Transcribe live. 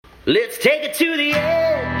Let's take it to the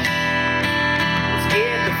edge. Let's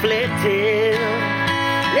get reflective.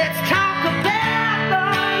 Let's talk about the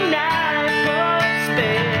knife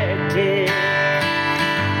perspective.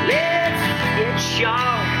 Let's get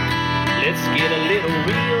sharp. Let's get a little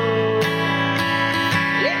real.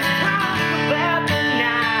 Let's talk about the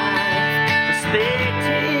knife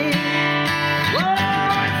perspective.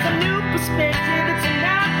 Whoa, it's a new perspective. It's a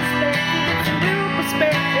knife perspective. It's a new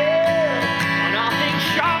perspective on all things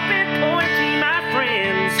sharp and pointy, my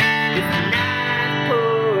friends. It's the knife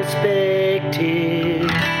perspective.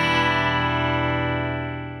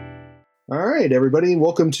 All right, everybody.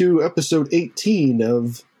 Welcome to episode 18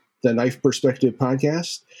 of the Knife Perspective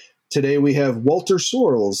podcast. Today we have Walter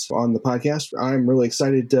Sorrells on the podcast. I'm really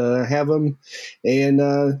excited to have him. And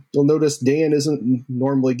you'll notice Dan isn't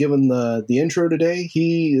normally given the intro today.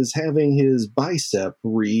 He is having his bicep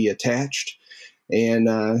reattached.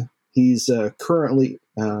 And he's currently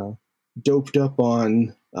doped up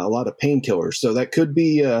on a lot of painkillers. So that could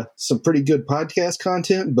be some pretty good podcast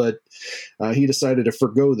content, but he decided to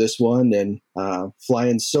forgo this one and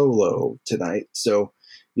flying solo tonight. So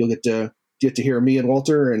you'll get to hear me and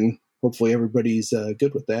Walter, and hopefully everybody's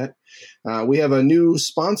good with that. We have a new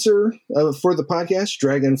sponsor for the podcast,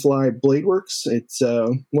 Dragonfly Bladeworks. It's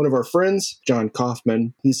one of our friends, John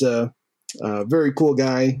Kaufman. He's a very cool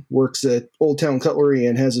guy, works at Old Town Cutlery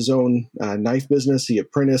and has his own knife business. He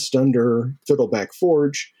apprenticed under Fiddleback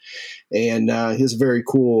Forge, and he has a very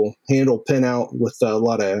cool handle pinout with a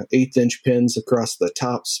lot of 1/8-inch pins across the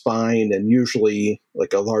top spine, and usually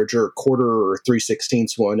like a larger 1/4 or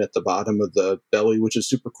 3/16 one at the bottom of the belly, which is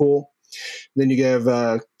super cool. Then you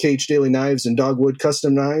have Cage Daily Knives and Dogwood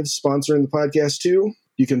Custom Knives sponsoring the podcast too.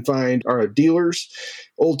 You can find our dealers,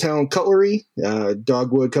 Old Town Cutlery,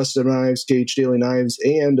 Dogwood Custom Knives, Cage Daily Knives,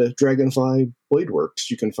 and Dragonfly Bladeworks.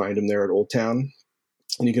 You can find them there at Old Town.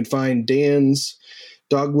 And you can find Dan's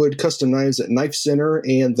Dogwood Custom Knives at Knife Center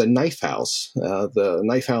and the Knife House. The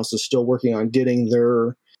Knife House is still working on getting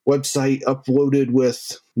their website uploaded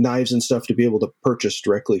with knives and stuff to be able to purchase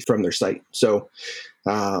directly from their site. So,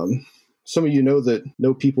 some of you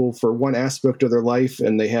know people for one aspect of their life,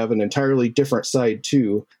 and they have an entirely different side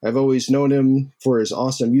too. I've always known him for his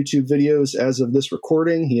awesome YouTube videos. As of this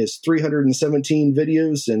recording, he has 317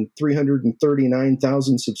 videos and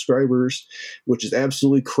 339,000 subscribers, which is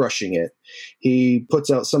absolutely crushing it. He puts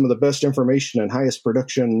out some of the best information and highest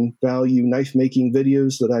production value knife making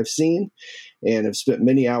videos that I've seen, and have spent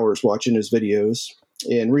many hours watching his videos.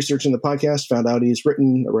 In researching the podcast, found out he's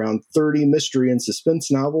written around 30 mystery and suspense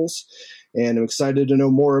novels, and I'm excited to know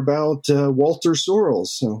more about Walter Sorrells.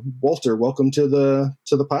 So, Walter, welcome to the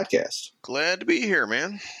podcast. Glad to be here,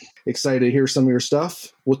 man. Excited to hear some of your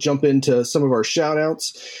stuff. We'll jump into some of our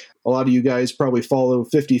shout-outs. A lot of you guys probably follow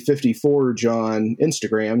 50/50 Forge on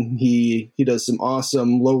Instagram. He does some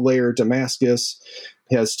awesome low-layer Damascus.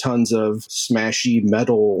 He has tons of smashy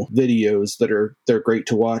metal videos they're great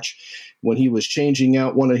to watch. When he was changing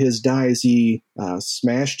out one of his dies, he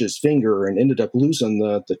smashed his finger and ended up losing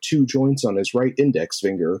the 2 joints on his right index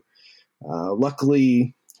finger.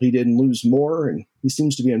 Luckily, he didn't lose more, and he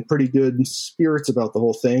seems to be in pretty good spirits about the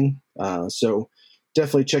whole thing. So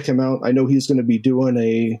definitely check him out. I know he's going to be doing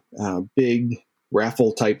a big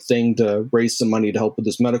raffle type thing to raise some money to help with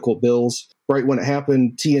his medical bills. Right when it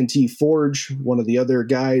happened, TNT Forge, one of the other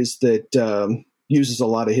guys that uses a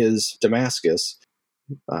lot of his Damascus,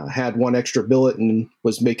 had one extra billet and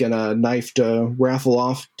was making a knife to raffle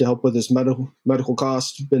off to help with his medical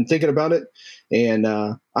costs. Been thinking about it, and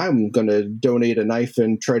I'm going to donate a knife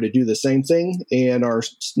and try to do the same thing. And our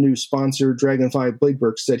new sponsor, Dragonfly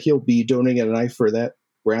Bladeworks, said he'll be donating a knife for that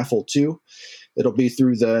raffle too. It'll be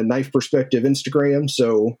through the Knife Perspective Instagram,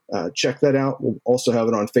 so check that out. We'll also have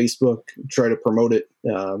it on Facebook, try to promote it.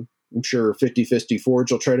 I'm sure 50/50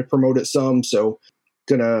 Forge will try to promote it some, so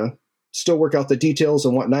gonna still work out the details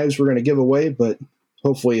on what knives we're going to give away, but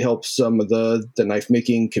hopefully help some of the knife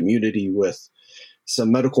making community with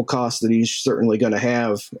some medical costs that he's certainly going to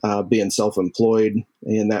have being self-employed,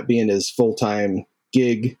 and that being his full-time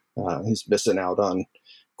gig. He's missing out on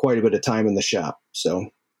quite a bit of time in the shop.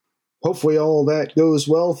 So hopefully all that goes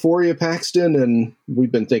well for you, Paxton, and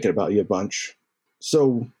we've been thinking about you a bunch.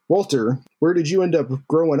 So, Walter, where did you end up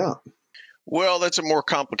growing up? Well, that's a more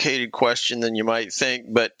complicated question than you might think,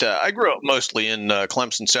 but I grew up mostly in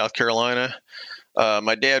Clemson, South Carolina.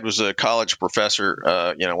 My dad was a college professor,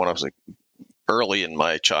 when I was early in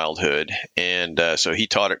my childhood, and so he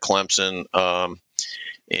taught at Clemson.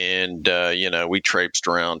 We traipsed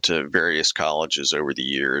around to various colleges over the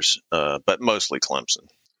years, but mostly Clemson.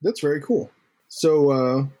 That's very cool.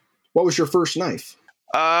 So, what was your first knife?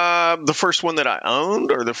 The first one that I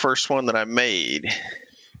owned or the first one that I made?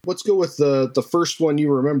 Let's go with the first one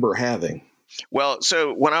you remember having. Well,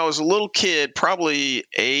 so when I was a little kid, probably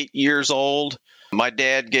 8 years old, my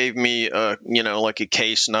dad gave me like a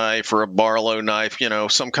case knife or a Barlow knife,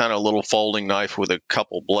 some kind of little folding knife with a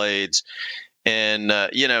couple blades. And,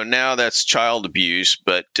 now that's child abuse.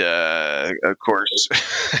 But, of course,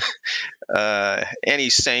 any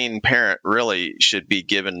sane parent really should be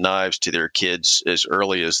giving knives to their kids as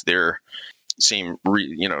early as they're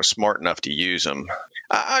smart enough to use them.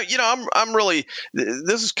 I'm really,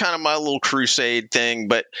 this is kind of my little crusade thing,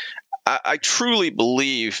 but I truly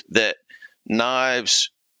believe that knives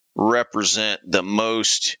represent the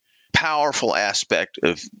most powerful aspect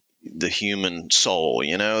of the human soul.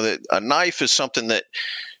 That a knife is something that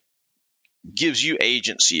gives you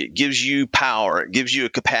agency. It gives you power. It gives you a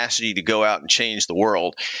capacity to go out and change the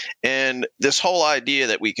world. And this whole idea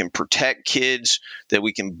that we can protect kids, that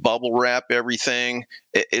we can bubble wrap everything,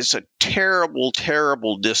 it's a terrible,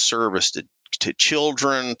 terrible disservice to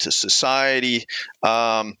children, to society.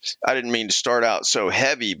 I didn't mean to start out so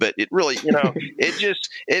heavy, but it really,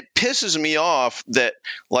 it pisses me off that,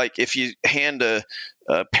 like, if you hand a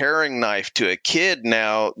paring knife to a kid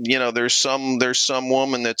now, there's some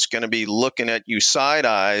woman that's going to be looking at you side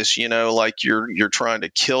eyes, like you're trying to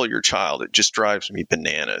kill your child. It just drives me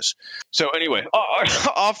bananas. So anyway,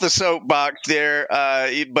 off the soapbox there.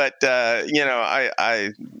 But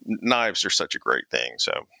knives are such a great thing.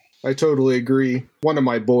 So. I totally agree. One of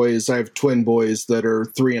my boys, I have twin boys that are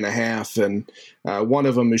 3.5, and one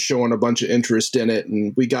of them is showing a bunch of interest in it,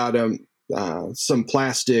 and we got him some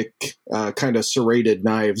plastic kind of serrated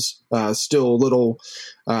knives. Still a little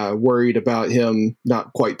worried about him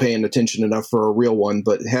not quite paying attention enough for a real one,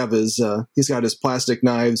 but he's got his plastic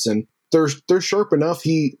knives, and they're sharp enough.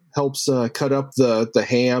 He helps cut up the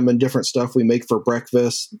ham and different stuff we make for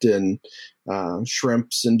breakfast, and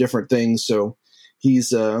shrimps and different things. So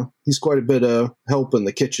he's quite a bit of help in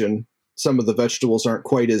the kitchen. Some of the vegetables aren't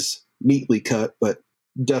quite as neatly cut, but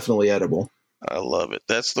definitely edible. I love it.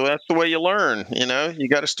 That's the way you learn. You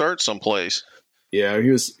got to start someplace. Yeah,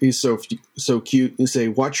 he's so cute. You say,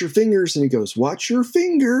 "Watch your fingers," and he goes, "Watch your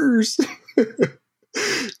fingers."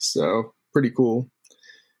 So pretty cool.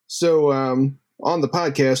 So on the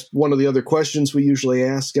podcast, one of the other questions we usually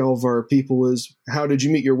ask all of our people is, "How did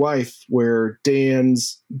you meet your wife?" Where Dan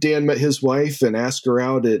met his wife and asked her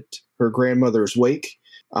out at her grandmother's wake.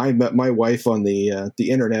 I met my wife on the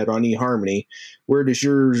internet on eHarmony. Where does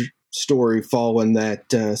your story fall in that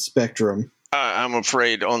spectrum? I'm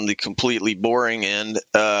afraid on the completely boring end.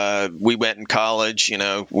 We met in college.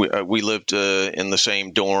 We lived in the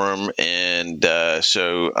same dorm, and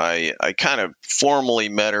so I kind of formally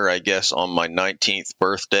met her, I guess, on my 19th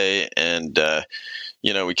birthday, and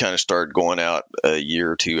we kind of started going out a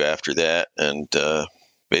year or two after that, and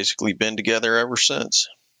basically been together ever since.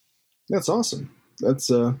 That's awesome. That's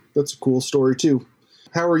a cool story too.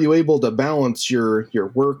 How are you able to balance your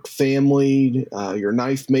work, family, your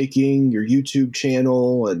knife making, your YouTube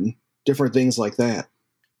channel, and different things like that?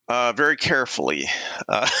 Very carefully.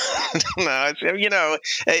 I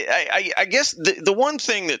guess the one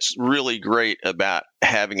thing that's really great about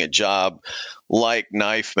having a job like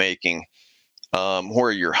knife making,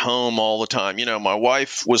 where you're home all the time. My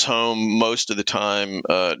wife was home most of the time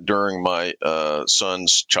during my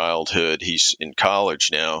son's childhood. He's in college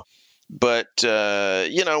now. But,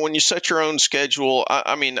 when you set your own schedule,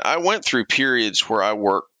 I went through periods where I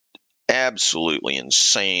worked absolutely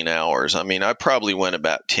insane hours. I probably went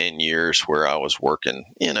about 10 years where I was working,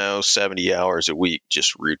 70 hours a week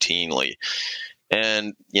just routinely.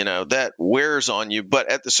 And, that wears on you.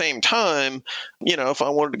 But at the same time, if I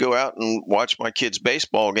wanted to go out and watch my kid's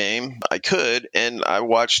baseball game, I could. And I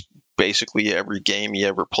watched basically every game he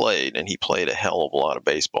ever played, and he played a hell of a lot of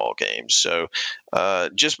baseball games. So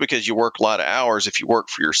just because you work a lot of hours, if you work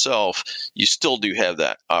for yourself, you still do have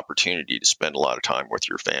that opportunity to spend a lot of time with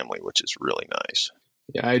your family, which is really nice.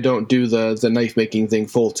 Yeah, I don't do the knife making thing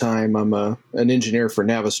full time. I'm an engineer for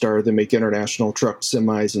Navistar. They make international truck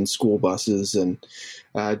semis and school buses, and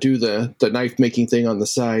do the knife making thing on the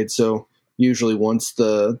side. So usually once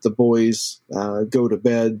the boys go to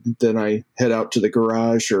bed, then I head out to the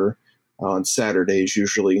garage, or on Saturdays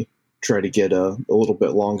usually try to get a little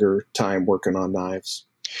bit longer time working on knives.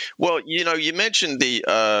 Well, you mentioned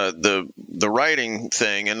the writing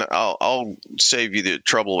thing, and I'll save you the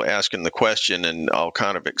trouble of asking the question, and I'll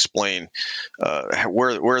kind of explain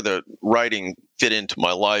where the writing fit into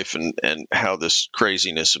my life and how this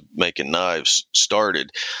craziness of making knives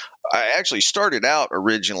started. I actually started out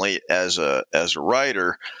originally as a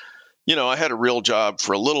writer. I had a real job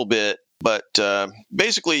for a little bit, But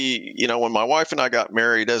basically, when my wife and I got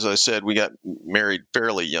married, as I said, we got married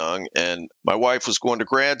fairly young, and my wife was going to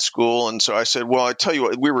grad school. And so I said, well, I tell you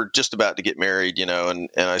what, we were just about to get married, and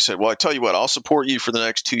I said, well, I tell you what, I'll support you for the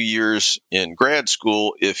next 2 years in grad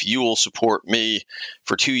school if you will support me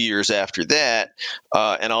for 2 years after that.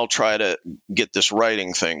 And I'll try to get this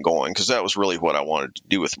writing thing going, because that was really what I wanted to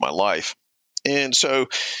do with my life. And so,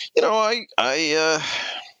 I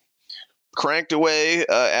cranked away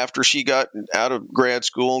after she got out of grad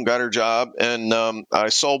school and got her job. And I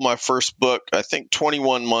sold my first book, I think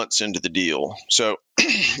 21 months into the deal. So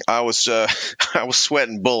I was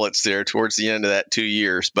sweating bullets there towards the end of that 2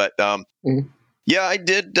 years. But yeah, I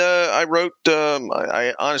did. I wrote.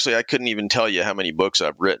 I honestly, I couldn't even tell you how many books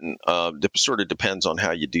I've written. It sort of depends on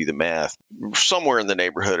how you do the math. Somewhere in the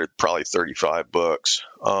neighborhood of probably 35 books.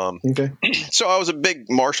 Okay. So I was a big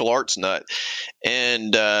martial arts nut,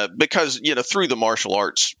 and because through the martial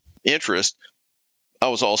arts interest, I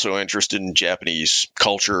was also interested in Japanese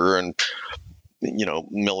culture and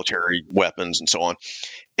military weapons and so on.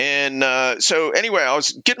 And so anyway, I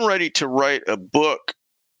was getting ready to write a book.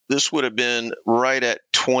 This would have been right at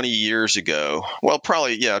 20 years ago. Well,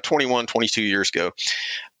 probably, 21, 22 years ago.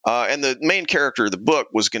 And the main character of the book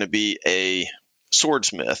was going to be a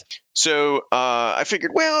swordsmith. So I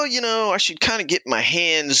figured, well, I should kind of get my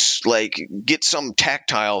hands, get some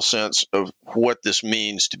tactile sense of what this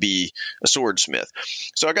means to be a swordsmith.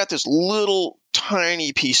 So I got this little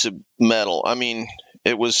tiny piece of metal. I mean,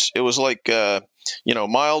 it was like,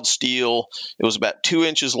 mild steel. It was about 2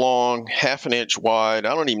 inches long, half an inch wide.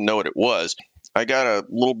 I don't even know what it was. I got a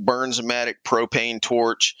little Burns-O-Matic propane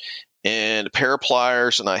torch and a pair of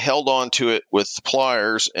pliers, and I held on to it with the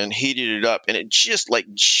pliers and heated it up, and it just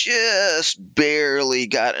barely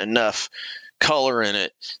got enough color in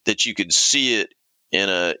it that you could see it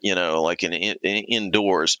in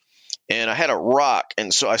indoors. And I had a rock,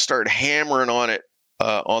 and so I started hammering on it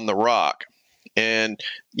on the rock. And,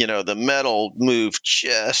 the metal moved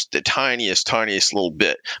just the tiniest little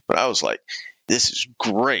bit. But I was like, this is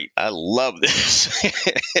great. I love this.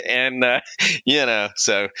 And,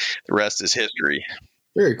 so the rest is history.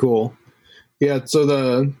 Very cool. Yeah.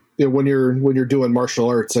 So when you're doing martial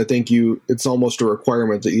arts, I think it's almost a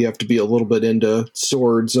requirement that you have to be a little bit into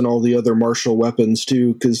swords and all the other martial weapons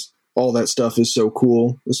too, because all that stuff is so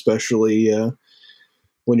cool, especially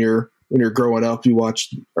when you're growing up.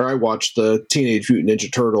 I watched the Teenage Mutant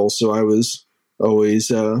Ninja Turtles, so I was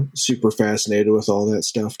always super fascinated with all that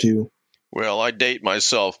stuff too. Well, I date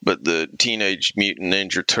myself, but the Teenage Mutant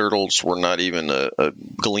Ninja Turtles were not even a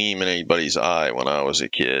gleam in anybody's eye when I was a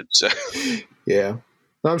kid. So. Yeah.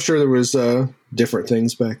 I'm sure there was different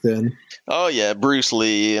things back then. Oh, yeah, Bruce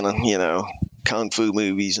Lee and, kung fu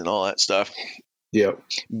movies and all that stuff. Yeah.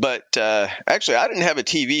 But actually, I didn't have a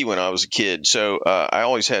TV when I was a kid, so I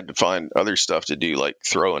always had to find other stuff to do, like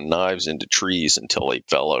throwing knives into trees until they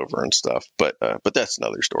fell over and stuff. But that's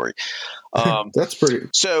another story. That's pretty.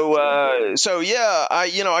 So yeah,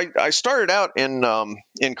 I started out in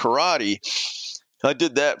karate. I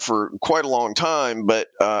did that for quite a long time, but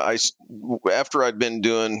after I'd been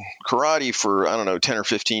doing karate for 10 or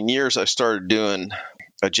 15 years, I started doing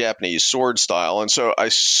a Japanese sword style. And so I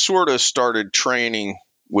sort of started training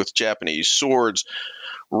with Japanese swords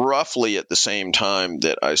roughly at the same time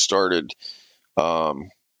that I started,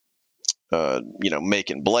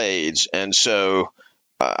 making blades. And so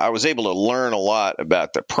I was able to learn a lot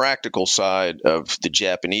about the practical side of the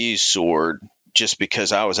Japanese sword just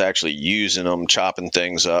because I was actually using them, chopping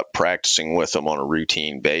things up, practicing with them on a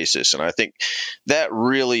routine basis. And I think that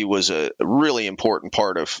really was a really important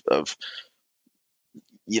part of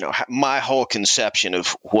my whole conception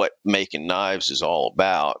of what making knives is all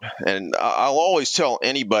about. And I'll always tell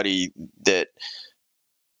anybody that,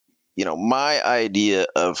 my idea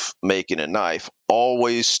of making a knife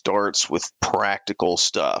always starts with practical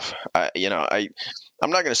stuff. I'm not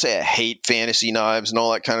going to say I hate fantasy knives and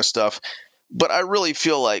all that kind of stuff, but I really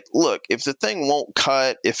feel like, look, if the thing won't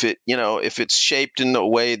cut, if it's shaped in a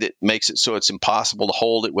way that makes it so it's impossible to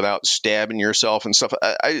hold it without stabbing yourself and stuff,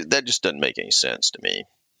 that just doesn't make any sense to me.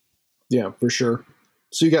 Yeah, for sure.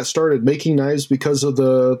 So you got started making knives because of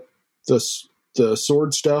the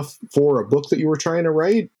sword stuff for a book that you were trying to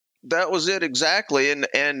write? That was it exactly.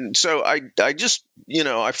 And so I just,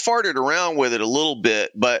 I farted around with it a little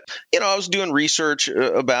bit, but, I was doing research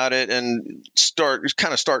about it and starting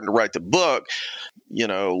to write the book,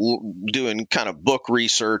 doing kind of book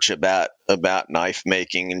research about knife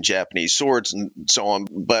making and Japanese swords and so on,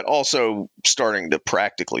 but also starting to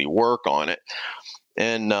practically work on it.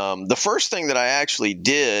 And the first thing that I actually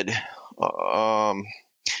did,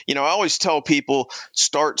 I always tell people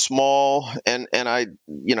start small, and I,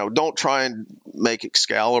 don't try and make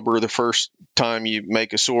Excalibur the first time you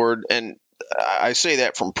make a sword. And I say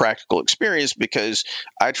that from practical experience because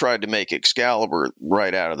I tried to make Excalibur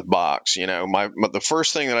right out of the box. The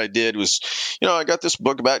first thing that I did was, I got this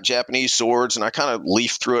book about Japanese swords, and I kind of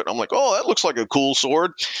leafed through it. I'm like, oh, that looks like a cool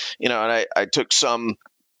sword, and I took some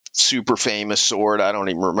super famous sword. I don't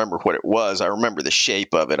even remember what it was. I remember the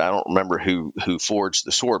shape of it. I don't remember who forged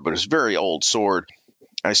the sword, but it's a very old sword.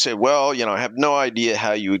 I said, well, I have no idea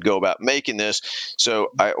how you would go about making this. So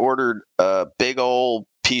I ordered a big old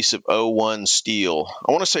piece of O1 steel.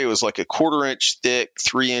 I want to say it was like a 1/4 inch thick,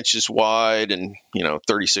 3 inches wide, and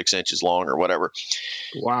 36 inches long or whatever.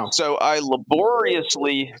 Wow. So I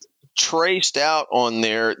laboriously traced out on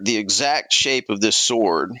there the exact shape of this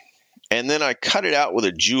sword, and then I cut it out with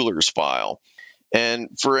a jeweler's file. And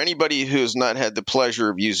for anybody who has not had the pleasure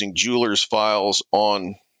of using jeweler's files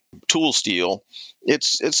on tool steel,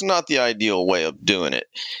 it's not the ideal way of doing it.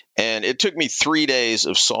 And it took me 3 days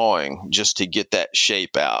of sawing just to get that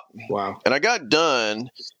shape out. Wow. And I got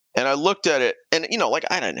done, and I looked at it, and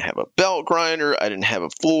I didn't have a belt grinder, I didn't have a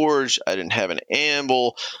forge, I didn't have an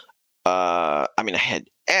anvil. I had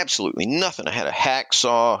absolutely nothing. I had a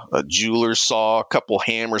hacksaw, a jeweler's saw, a couple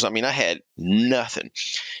hammers. I had nothing.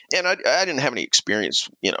 And I didn't have any experience,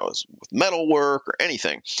 with metal work or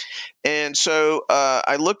anything. And so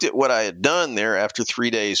I looked at what I had done there after 3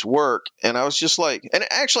 days work, and I was just like, and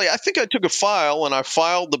actually I think I took a file and I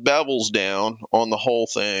filed the bevels down on the whole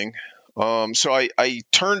thing. So I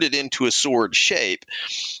turned it into a sword shape,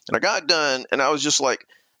 and I got done, and I was just like,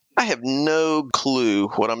 I have no clue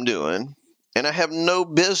what I'm doing, and I have no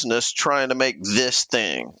business trying to make this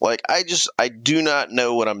thing. Like, I do not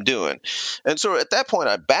know what I'm doing. And so at that point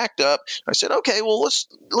I backed up. I said, okay, well, let's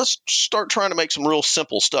start trying to make some real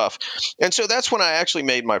simple stuff. And so that's when I actually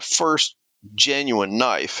made my first genuine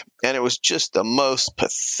knife, and it was just the most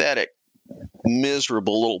pathetic,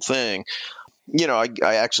 miserable little thing. I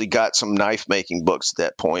actually got some knife making books at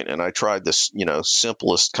that point, and I tried this,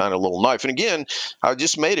 simplest kind of little knife. And again, I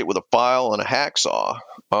just made it with a file and a hacksaw.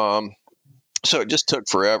 So it just took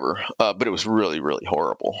forever, but it was really, really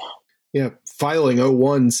horrible. Yeah, filing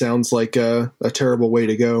O1 sounds like a terrible way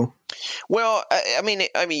to go. Well, I mean,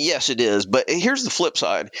 yes, it is. But here's the flip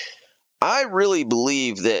side. I really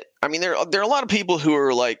believe that. There are a lot of people who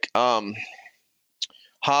are like hobby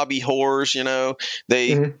whores.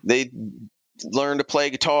 They learn to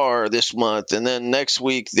play guitar this month, and then next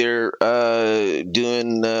week they're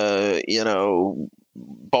doing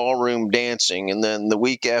ballroom dancing, and then the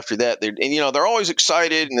week after that they're always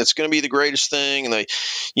excited, and it's going to be the greatest thing, and they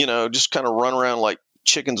just kind of run around like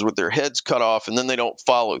chickens with their heads cut off, and then they don't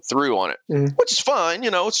follow through on it, which is fine.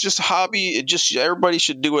 It's just a hobby. Everybody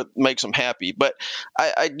should do what makes them happy. But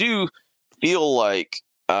I do feel like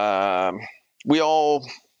we all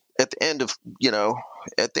at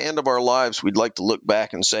the end of our lives, we'd like to look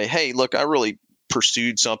back and say, hey, look, I really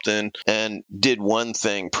pursued something and did one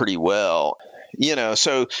thing pretty well.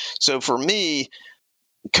 So for me,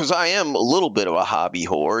 because I am a little bit of a hobby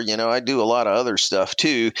whore, I do a lot of other stuff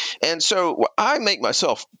too. And so I make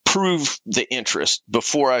myself prove the interest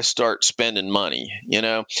before I start spending money,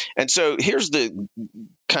 And so here's the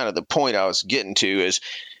kind of the point I was getting to is,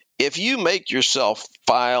 if you make yourself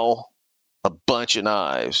file a bunch of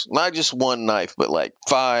knives, not just one knife, but like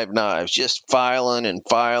 5 knives, just filing and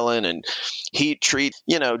heat treat,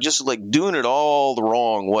 just like doing it all the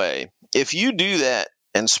wrong way. If you do that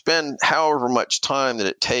and spend however much time that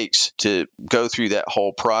it takes to go through that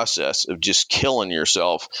whole process of just killing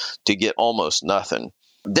yourself to get almost nothing,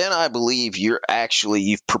 then I believe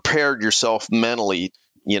you've prepared yourself mentally,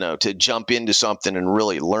 to jump into something and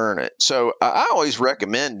really learn it. So I always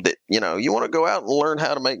recommend that, you want to go out and learn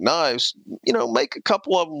how to make knives, make a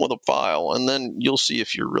couple of them with a file, and then you'll see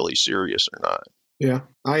if you're really serious or not. Yeah.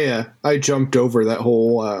 I jumped over that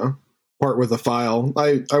whole part with a file.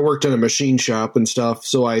 I worked in a machine shop and stuff,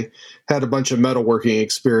 so I had a bunch of metalworking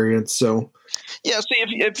experience. So yeah, see,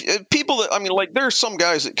 if people that, there's some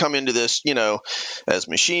guys that come into this, as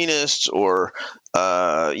machinists or,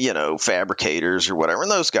 fabricators or whatever,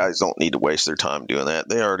 and those guys don't need to waste their time doing that.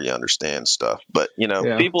 They already understand stuff. But,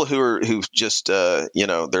 people who've just,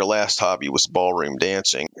 their last hobby was ballroom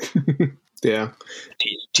dancing. Yeah.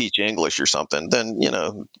 Teach English or something, then,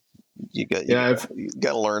 you got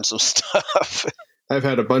to learn some stuff. I've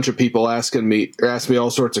had a bunch of people ask me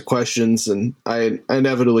all sorts of questions, and I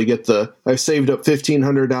inevitably get I've saved up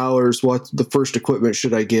 $1,500. What the first equipment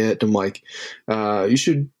should I get? I'm like, you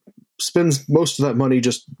should spend most of that money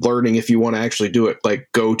just learning if you want to actually do it, like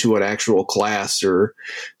go to an actual class or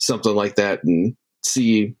something like that and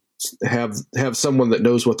have someone that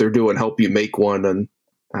knows what they're doing help you make one. And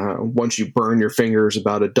once you burn your fingers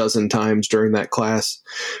about a dozen times during that class,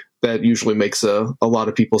 that usually makes a lot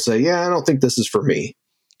of people say, yeah, I don't think this is for me.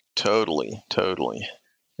 Totally.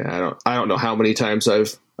 Yeah, I don't know how many times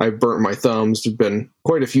I've burnt my thumbs. There's been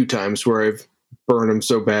quite a few times where I've burned them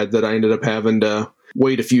so bad that I ended up having to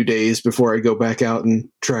wait a few days before I go back out and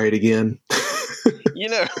try it again.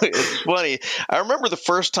 It's funny. I remember the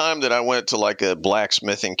first time that I went to like a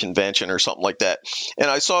blacksmithing convention or something like that, and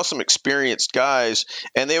I saw some experienced guys,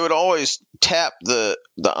 and they would always tap the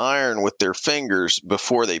iron with their fingers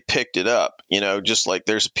before they picked it up. Just like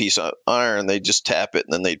there's a piece of iron, they just tap it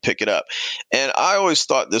and then they'd pick it up. And I always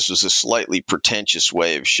thought this was a slightly pretentious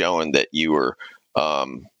way of showing that you were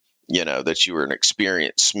that you were an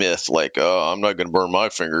experienced smith, like, oh, I'm not going to burn my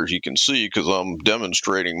fingers. You can see because I'm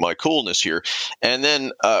demonstrating my coolness here. And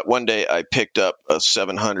then one day I picked up a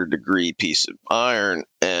 700-degree piece of iron,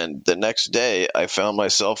 and the next day I found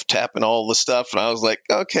myself tapping all the stuff, and I was like,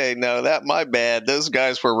 okay, no, my bad. Those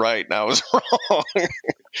guys were right, and I was wrong.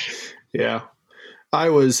 Yeah.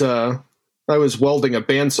 I was welding a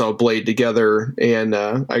bandsaw blade together, and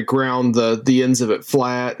I ground the ends of it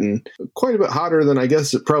flat and quite a bit hotter than I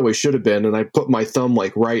guess it probably should have been. And I put my thumb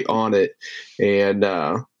like right on it, and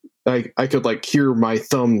I could like hear my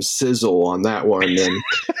thumb sizzle on that one, and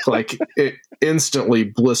like it instantly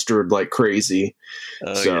blistered like crazy.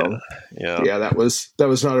 So yeah, that was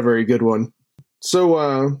not a very good one.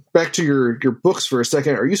 So back to your books for a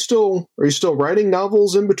second. Are you still writing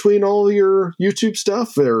novels in between all of your YouTube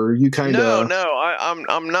stuff, or are you kind of? No,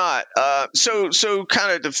 I'm not. So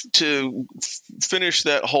kind of to finish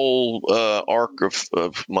that whole arc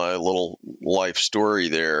of my little life story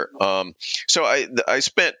there. So I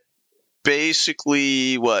spent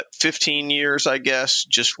basically 15 years, I guess,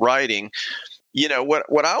 just writing.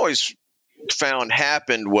 What I always found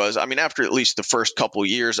happened was, after at least the first couple of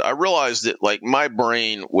years, I realized that like my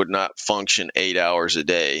brain would not function 8 hours a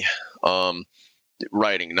day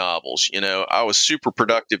writing novels. I was super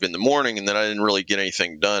productive in the morning, and then I didn't really get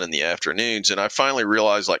anything done in the afternoons. And I finally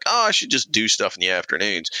realized like, I should just do stuff in the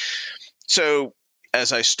afternoons. So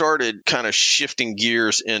as I started kind of shifting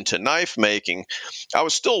gears into knife making, I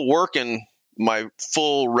was still working my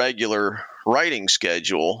full regular writing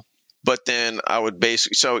schedule. But then I would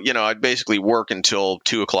I'd basically work until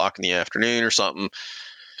 2:00 in the afternoon or something,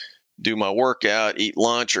 do my workout, eat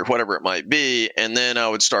lunch or whatever it might be. And then I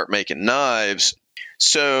would start making knives.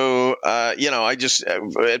 So, I just,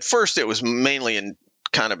 at first it was mainly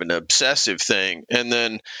kind of an obsessive thing. And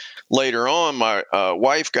then later on, my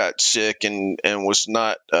wife got sick and was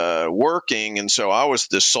not working. And so I was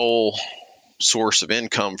the sole source of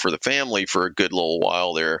income for the family for a good little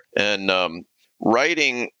while there. And,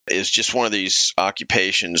 writing is just one of these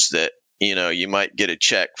occupations that, you might get a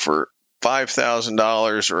check for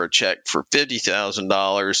 $5,000 or a check for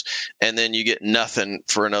 $50,000, and then you get nothing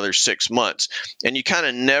for another 6 months. And you kind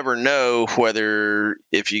of never know whether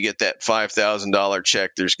if you get that $5,000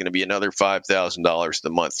 check, there's going to be another $5,000 the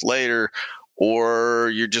month later, or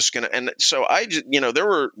you're just going to. And so I just,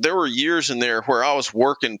 there were years in there where I was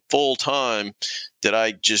working full time that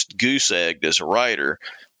I just goose egged as a writer.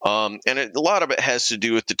 And a lot of it has to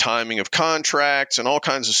do with the timing of contracts and all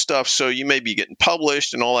kinds of stuff. So you may be getting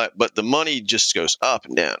published and all that, but the money just goes up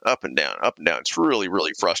and down, up and down, up and down. It's really,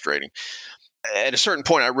 really frustrating. At a certain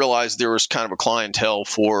point, I realized there was kind of a clientele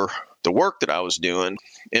for the work that I was doing,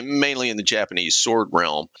 and mainly in the Japanese sword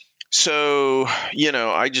realm. So,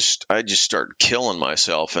 I just started killing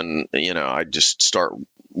myself, and, I just start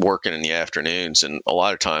working in the afternoons. And a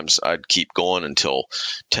lot of times I'd keep going until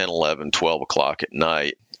 10, 11, 12 o'clock at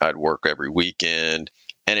night. I'd work every weekend,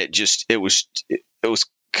 and it was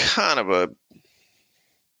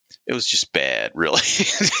just bad, really,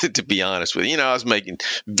 to be honest with you. I was making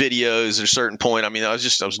videos at a certain point. I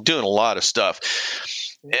was doing a lot of stuff,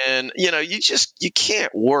 and, you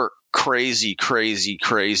can't work crazy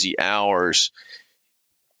hours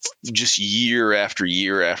just year after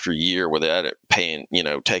year after year without it paying,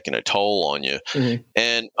 taking a toll on you. Mm-hmm.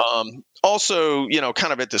 And, also,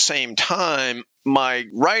 kind of at the same time, my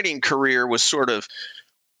writing career was sort of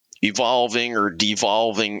evolving or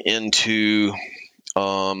devolving into,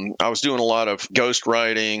 I was doing a lot of ghost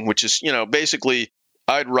writing, which is, basically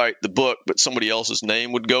I'd write the book, but somebody else's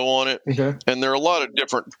name would go on it. Okay. And there are a lot of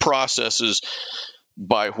different processes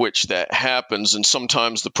by which that happens. And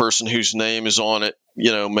sometimes the person whose name is on it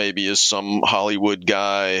maybe is some Hollywood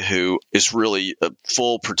guy who is really a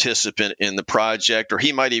full participant in the project, or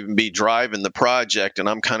he might even be driving the project and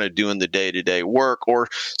I'm kind of doing the day-to-day work. Or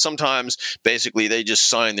sometimes basically they just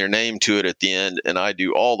sign their name to it at the end and I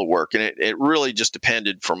do all the work. And it really just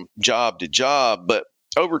depended from job to job. But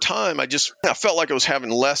over time, I felt like I was having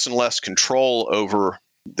less and less control over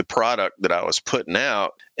the product that I was putting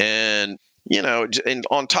out. And, and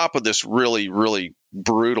on top of this really, really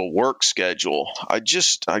brutal work schedule, I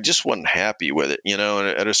just wasn't happy with it, and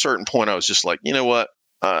at a certain point I was just like, you know what,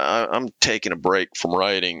 I'm taking a break from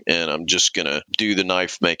writing and I'm just going to do the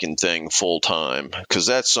knife making thing full time, because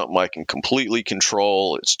that's something I can completely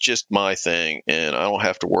control. It's just my thing and I don't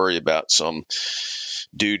have to worry about some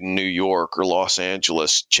dude in New York or Los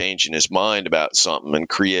Angeles changing his mind about something and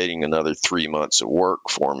creating another 3 months of work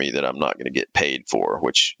for me that I'm not going to get paid for,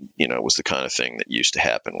 which, was the kind of thing that used to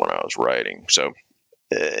happen when I was writing. So,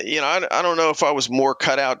 I don't know if I was more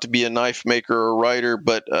cut out to be a knife maker or writer,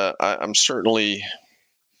 but I'm certainly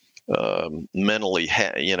mentally,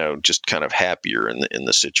 just kind of happier in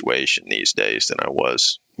the situation these days than I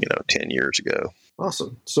was, 10 years ago.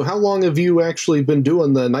 Awesome. So how long have you actually been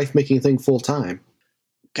doing the knife making thing full time?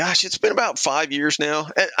 Gosh, it's been about 5 years now.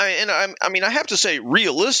 I have to say,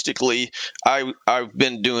 realistically, I've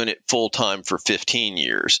been doing it full time for 15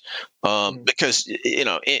 years. Because,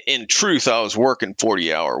 in truth, I was working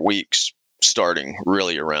 40-hour weeks starting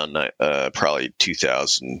really around probably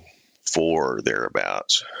 2004 or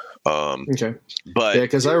thereabouts. Okay. But yeah,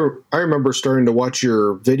 because I remember starting to watch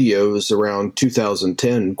your videos around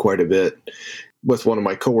 2010 quite a bit with one of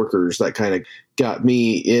my coworkers. That kind of got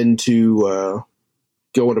me into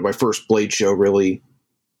going to my first blade show. Really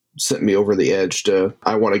sent me over the edge to,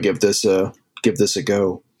 I want to give this a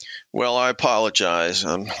go. Well, I apologize.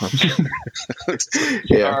 I'm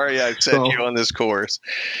yeah. sorry I sent you on this course.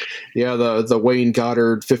 Yeah, the Wayne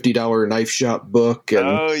Goddard $50 knife shop book,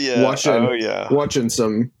 and watching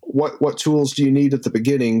some what tools do you need at the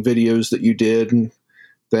beginning videos that you did, and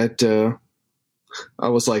that I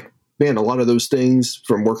was like, man, a lot of those things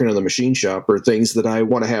from working in the machine shop are things that I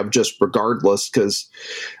want to have just regardless, because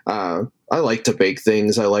I like to bake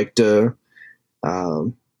things. I like to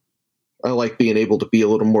I like being able to be a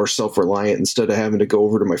little more self-reliant instead of having to go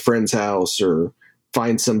over to my friend's house or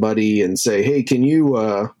find somebody and say, hey, can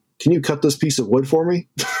you cut this piece of wood for me?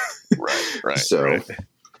 Right.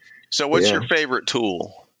 So what's your favorite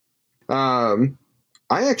tool? I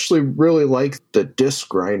actually really like the disc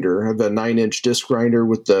grinder. I have a 9-inch disc grinder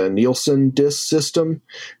with the Nielsen disc system.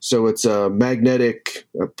 So it's a magnetic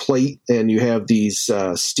plate, and you have these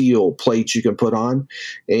steel plates you can put on.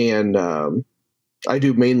 And I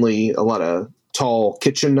do mainly a lot of tall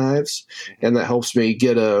kitchen knives, and that helps me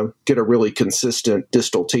get a really consistent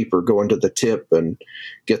distal taper going to the tip and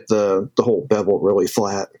get the whole bevel really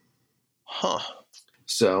flat. Huh.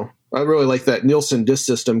 So I really like that Nielsen disc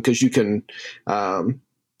system, because you can, I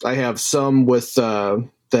have some with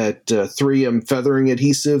that 3M feathering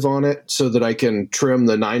adhesive on it so that I can trim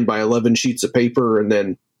the 9x11 sheets of paper. And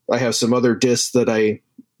then I have some other discs that I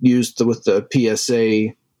used with the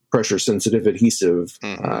PSA pressure sensitive adhesive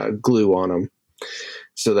glue on them.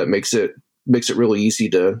 So that makes it really easy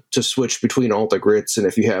to switch between all the grits. And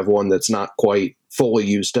if you have one that's not quite fully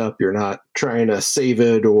used up, you're not trying to save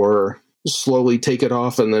it or slowly take it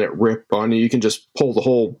off and then it rip on you. You can just pull the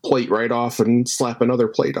whole plate right off and slap another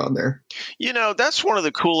plate on there. That's one of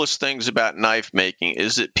the coolest things about knife making,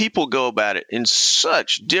 is that people go about it in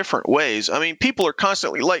such different ways. I mean, people are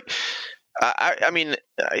constantly like,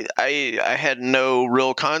 I had no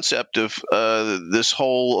real concept of this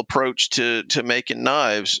whole approach to making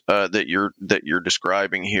knives that you're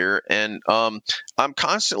describing here, and I'm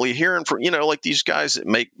constantly hearing from like these guys that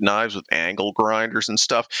make knives with angle grinders and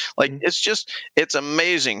stuff. Like it's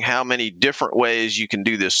amazing how many different ways you can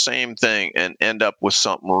do this same thing and end up with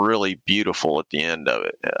something really beautiful at the end of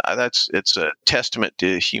it. It's a testament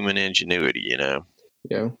to human ingenuity,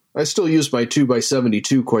 Yeah, I still use my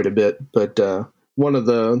 2x72 quite a bit, but one of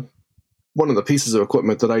the pieces of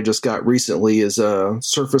equipment that I just got recently is a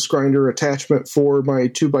surface grinder attachment for my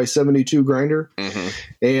 2x72 grinder,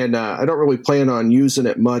 and I don't really plan on using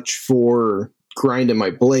it much for grinding my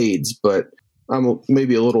blades, but I'm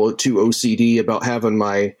maybe a little too OCD about having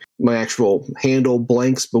my actual handle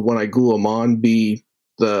blanks, but when I glue them on, be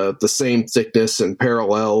the same thickness and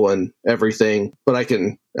parallel and everything, but I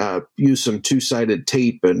can use some two-sided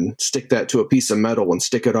tape and stick that to a piece of metal and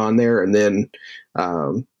stick it on there. And then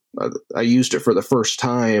I used it for the first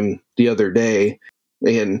time the other day,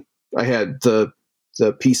 and I had the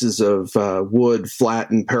pieces of wood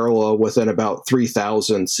flat and parallel within about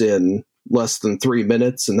 0.003 in less than 3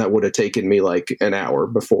 minutes, and that would have taken me like an hour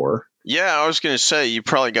before. Yeah, I was going to say you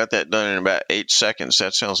probably got that done in about 8 seconds.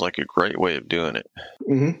 That sounds like a great way of doing it.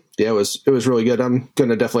 Mm-hmm. Yeah, it was really good. I'm going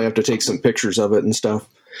to definitely have to take some pictures of it and stuff.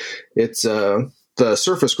 It's the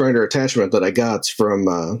surface grinder attachment that I got's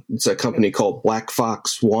from it's a company called Black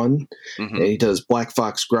Fox One, Mm-hmm. and he does Black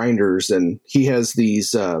Fox grinders, and he has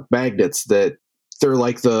these magnets that they're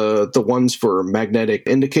like the ones for magnetic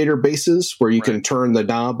indicator bases where you can turn the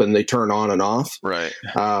knob and they turn on and off. Right.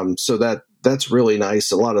 So that's really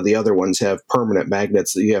nice. A lot of the other ones have permanent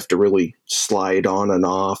magnets that you have to really slide on and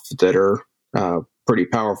off that are pretty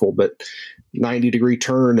powerful, but 90-degree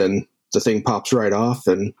turn and the thing pops right off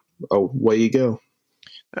and away you go.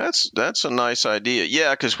 That's a nice idea.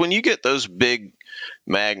 Yeah, because when you get those big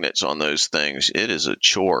magnets on those things, it is a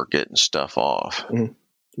chore getting stuff off. Mm-hmm.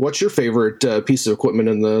 What's your favorite piece of equipment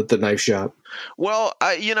in the knife shop? Well,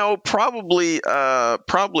 probably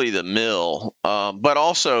the mill, but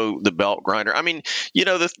also the belt grinder. I mean,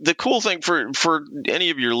 the cool thing for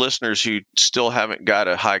any of your listeners who still haven't got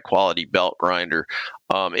a high quality belt grinder,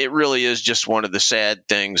 it really is just one of the sad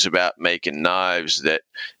things about making knives that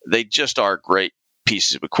they just are great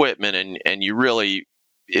pieces of equipment, and you really,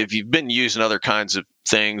 if you've been using other kinds of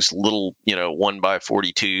things, little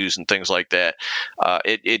 1x42s and things like that,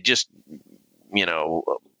 it just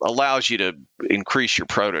allows you to increase your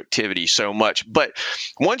productivity so much. But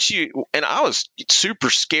and I was super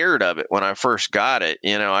scared of it when I first got it.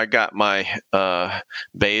 I got my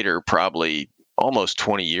Bader probably almost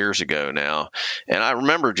 20 years ago now, and I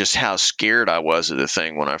remember just how scared I was of the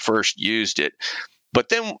thing when I first used it. But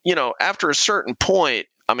then, after a certain point,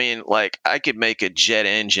 I mean, like, I could make a jet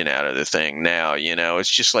engine out of the thing now. It's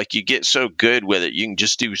just like you get so good with it, you can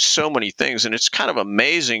just do so many things, and it's kind of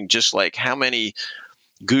amazing just like how many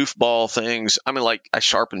goofball things. I mean, like, I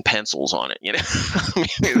sharpen pencils on it, I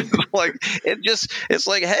mean, it's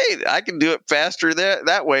like, hey, I can do it faster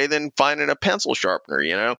that way than finding a pencil sharpener,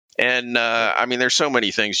 and I mean, there's so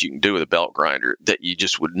many things you can do with a belt grinder that you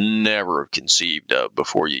just would never have conceived of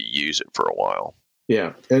before you use it for a while.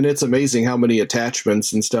 Yeah, and it's amazing how many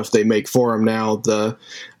attachments and stuff they make for them now.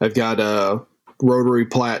 I've got a rotary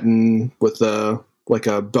platen with like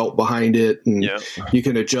a belt behind it, and you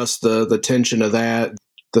can adjust the tension of that,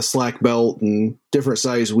 the slack belt, and different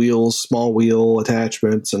size wheels, small wheel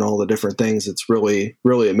attachments, and all the different things. It's really,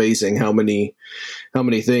 really amazing how many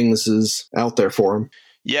things is out there for them.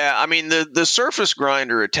 Yeah, I mean, the surface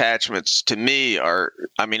grinder attachments to me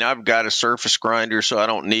I've got a surface grinder, so I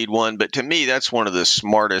don't need one, but to me, that's one of the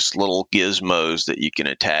smartest little gizmos that you can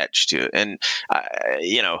attach to. And,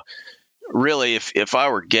 really, if I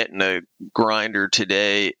were getting a grinder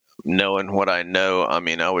today, knowing what I know, I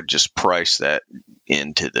mean, I would just price that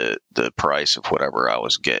into the price of whatever I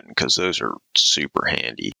was getting, because those are super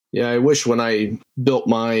handy. Yeah, I wish when I built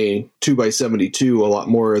my 2x72, a lot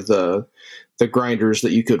more of the grinders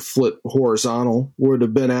that you could flip horizontal would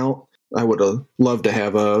have been out. I would have loved to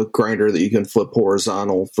have a grinder that you can flip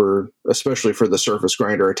horizontal especially for the surface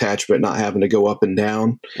grinder attachment, not having to go up and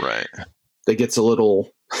down. Right. That gets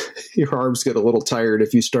your arms get a little tired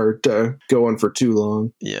if you start going for too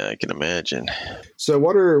long. Yeah, I can imagine. So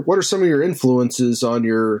what are some of your influences on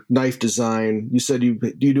your knife design? You said you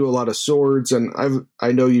do a lot of swords, and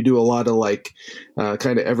I know you do a lot of like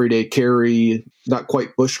kind of everyday carry, not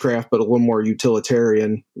quite bushcraft, but a little more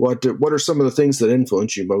utilitarian. What are some of the things that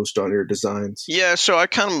influence you most on your designs? Yeah, so I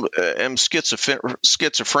kind of am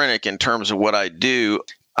schizophrenic in terms of what I do.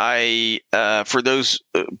 For those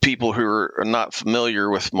people who are not familiar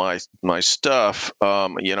with my stuff,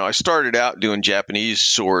 I started out doing Japanese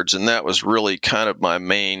swords, and that was really kind of my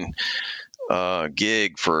main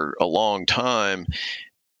gig for a long time.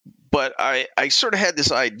 But I sort of had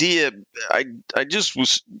this idea. I just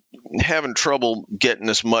was having trouble getting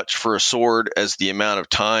as much for a sword as the amount of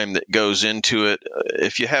time that goes into it.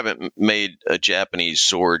 If you haven't made a Japanese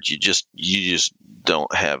sword, you just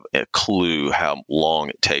don't have a clue how long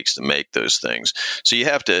it takes to make those things. So you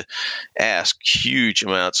have to ask huge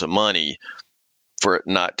amounts of money for it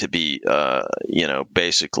not to be,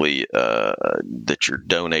 basically that you're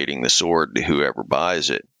donating the sword to whoever buys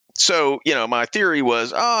it. So, my theory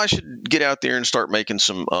was, I should get out there and start making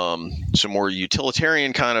some more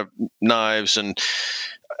utilitarian kind of knives. And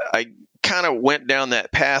I kind of went down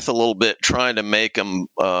that path a little bit, trying to make them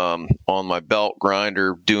on my belt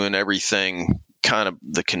grinder, doing everything kind of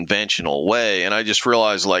the conventional way. And I just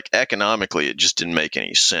realized, like, economically, it just didn't make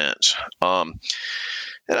any sense. And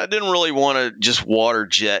I didn't really want to just water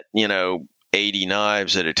jet, 80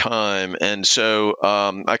 knives at a time. And so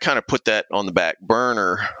I kind of put that on the back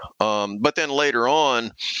burner. But then later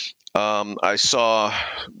on, I saw,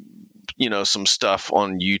 some stuff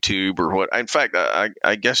on YouTube or what. In fact,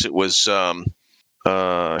 I guess it was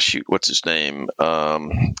what's his name?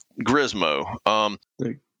 Grismo.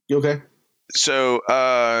 Okay. So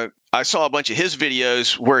I saw a bunch of his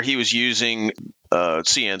videos where he was using a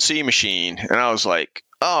CNC machine, and I was like,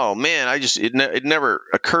 oh man, it never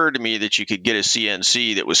occurred to me that you could get a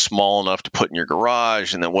CNC that was small enough to put in your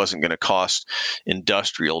garage and that wasn't going to cost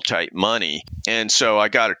industrial type money. And so I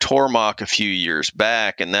got a Tormach a few years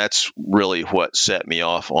back, and that's really what set me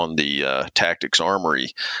off on the Tactics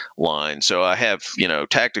Armory line. So I have,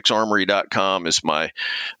 tacticsarmory.com is my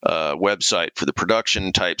website for the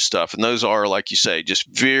production type stuff. And those are, like you say, just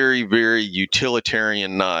very, very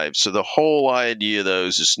utilitarian knives. So the whole idea of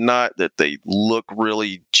those is not that they look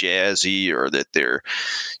really jazzy or that they're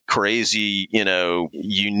crazy,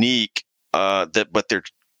 unique, but they're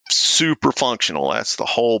super functional. That's the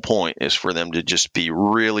whole point, is for them to just be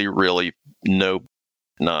really, really no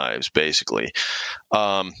knives, basically.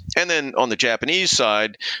 And then on the Japanese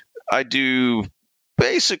side, I do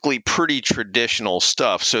basically pretty traditional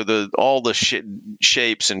stuff. So all the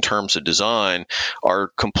shapes in terms of design are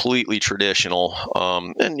completely traditional.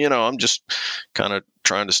 And I'm just kind of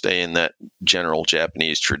trying to stay in that general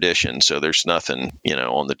Japanese tradition. So there's nothing,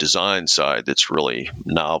 on the design side that's really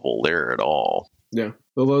novel there at all. Yeah.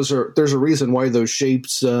 Well, there's a reason why those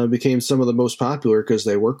shapes became some of the most popular, because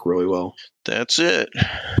they work really well. That's it.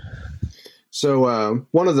 So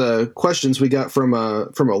one of the questions we got from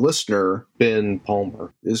a listener, Ben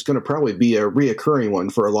Palmer, is going to probably be a reoccurring one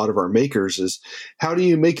for a lot of our makers, is how do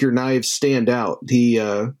you make your knives stand out? He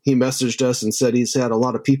messaged us and said he's had a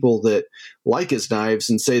lot of people that like his knives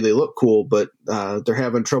and say they look cool, but they're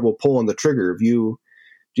having trouble pulling the trigger. Do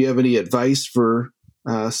you have any advice for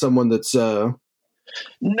someone that's got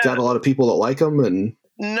a lot of people that like them? And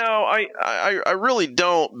no, I really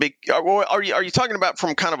don't. Are you talking about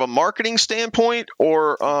from kind of a marketing standpoint,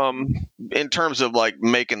 or in terms of like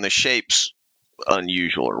making the shapes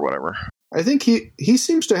unusual or whatever? I think he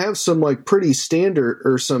seems to have some like pretty standard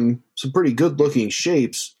or some pretty good looking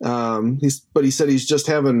shapes. But he said he's just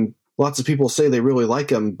having lots of people say they really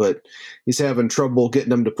like him, but he's having trouble getting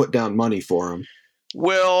them to put down money for him.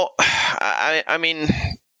 Well, I mean,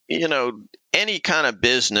 any kind of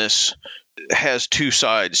business has two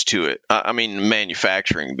sides to it. I mean,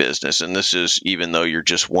 manufacturing business, and this is, even though you're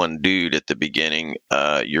just one dude at the beginning,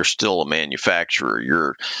 you're still a manufacturer.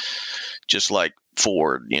 You're just like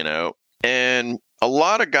Ford, and a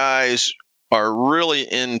lot of guys are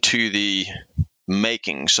really into the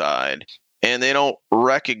making side, and they don't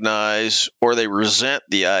recognize, or they resent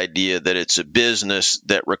the idea that it's a business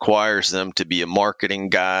that requires them to be a marketing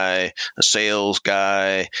guy, a sales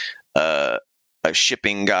guy, a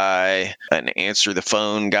shipping guy, an answer the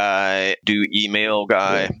phone guy, do email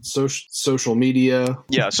guy. Yeah, social media.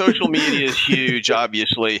 Yeah, social media is huge,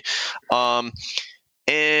 obviously.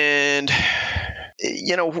 And,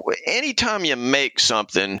 anytime you make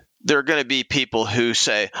something, there are going to be people who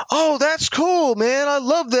say, oh, that's cool, man. I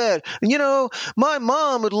love that. My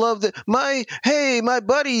mom would love that. My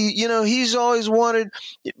buddy, he's always wanted,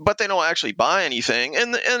 but they don't actually buy anything.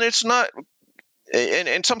 And it's not.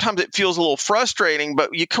 And sometimes it feels a little frustrating, but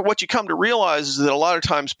what you come to realize is that a lot of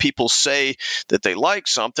times people say that they like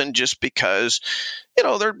something just because,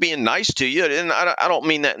 they're being nice to you. And I don't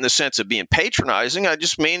mean that in the sense of being patronizing. I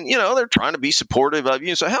just mean, they're trying to be supportive of you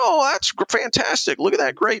and say, oh, that's fantastic. Look at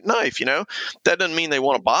that great knife. That doesn't mean they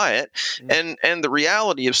want to buy it. Mm-hmm. And the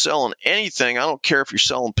reality of selling anything, I don't care if you're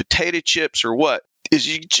selling potato chips or what, is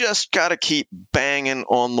you just got to keep banging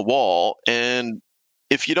on the wall. And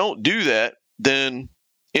if you don't do that, then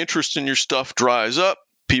interest in your stuff dries up.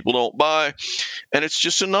 People don't buy, and it's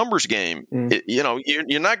just a numbers game.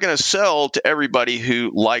 You're not going to sell to everybody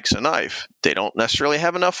who likes a knife. They don't necessarily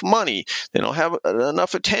have enough money. They don't have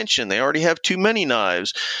enough attention. They already have too many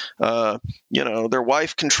knives. Their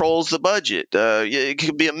wife controls the budget. It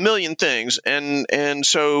could be a million things, and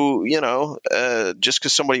so just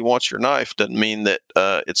because somebody wants your knife doesn't mean that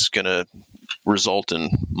it's going to result in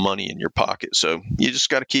money in your pocket. So you just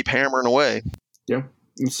got to keep hammering away. Yeah,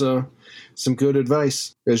 it's some good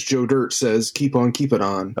advice. As Joe Dirt says, keep on keeping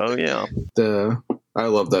on. Oh yeah, I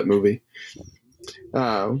love that movie.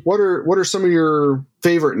 What are some of your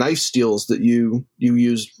favorite knife steels that you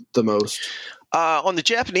use the most? On the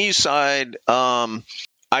Japanese side,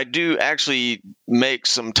 I do actually make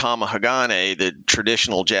some tamahagane, the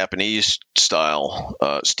traditional Japanese style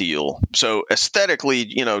steel. So aesthetically,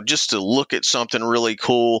 just to look at something really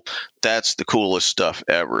cool, that's the coolest stuff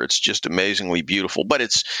ever. It's just amazingly beautiful, but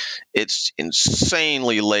it's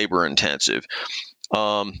insanely labor intensive.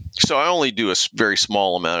 So I only do a very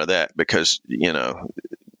small amount of that because,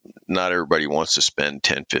 not everybody wants to spend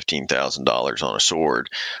 $10,000-$15,000 on a sword.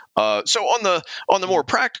 So on the more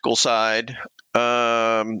practical side,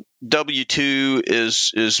 W2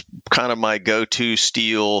 is kind of my go-to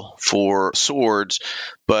steel for swords,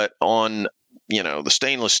 but on the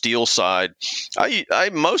stainless steel side, I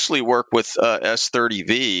mostly work with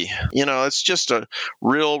S30V. It's just a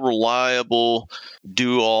real reliable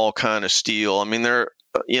do-all kind of steel. I mean, there are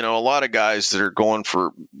a lot of guys that are going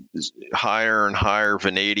for higher and higher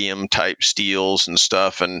vanadium type steels and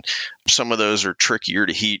stuff, and some of those are trickier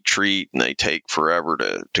to heat treat and they take forever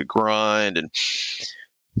to grind. And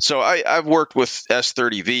so I've worked with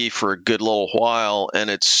S30V for a good little while, and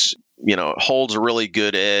it's it holds a really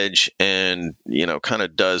good edge and kind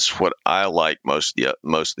of does what I like most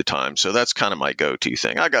of the time. So that's kind of my go-to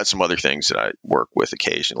thing. I got some other things that I work with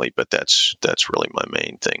occasionally, but that's really my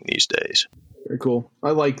main thing these days. Very cool.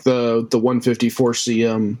 I like the 154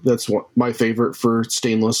 CM. That's my favorite for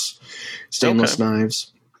stainless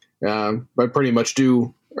knives. I pretty much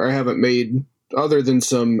do. I haven't made, other than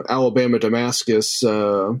some Alabama Damascus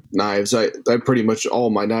knives, I pretty much all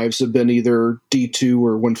my knives have been either D2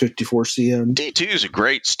 or 154 CM. D2 is a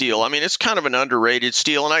great steel. I mean, it's kind of an underrated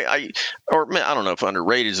steel, and I don't know if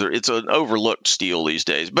underrated is, it's an overlooked steel these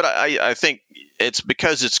days. But I think it's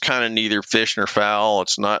because it's kind of neither fish nor fowl.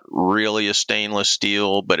 It's not really a stainless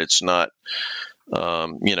steel, but it's not.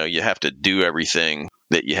 You have to do everything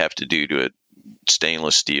that you have to do to it.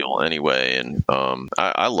 Stainless steel anyway, and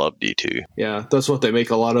I love D2. Yeah, that's what they make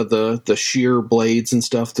a lot of the shear blades and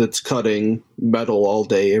stuff that's cutting metal all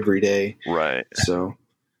day every day. Right. So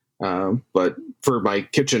but for my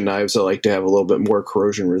kitchen knives, I like to have a little bit more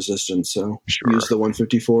corrosion resistance, so use the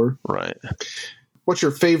 154. Right. What's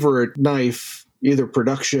your favorite knife, either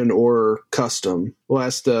production or custom? Well,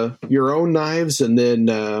 ask your own knives and then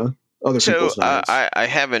other people's knives. I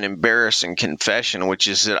have an embarrassing confession, which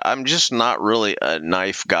is that I'm just not really a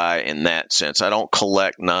knife guy in that sense. I don't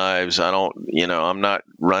collect knives. I'm not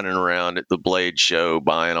running around at the blade show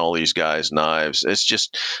buying all these guys' knives. It's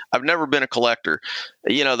just, I've never been a collector.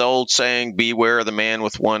 The old saying, beware the man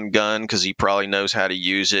with one gun, because he probably knows how to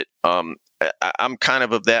use it. I'm kind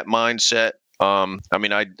of that mindset.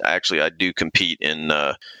 I do compete in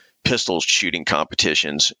pistol shooting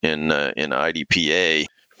competitions in IDPA,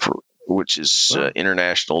 which is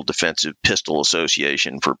International Defensive Pistol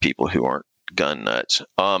Association for people who aren't gun nuts.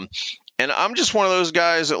 And I'm just one of those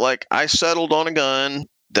guys that I settled on a gun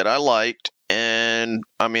that I liked, and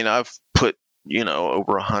I've put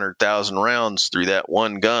over 100,000 rounds through that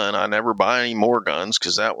one gun. I never buy any more guns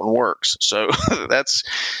because that one works. So that's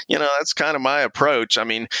kind of my approach.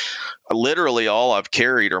 Literally all I've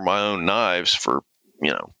carried are my own knives for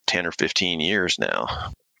 10 or 15 years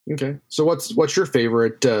now. Okay. So what's your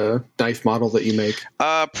favorite knife model that you make?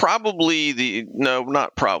 Not probably.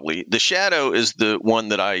 The Shadow is the one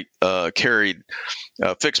that I carried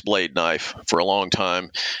a fixed blade knife for a long time,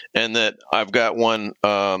 and that I've got one,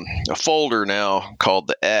 a folder now called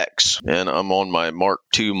the X, and I'm on my Mark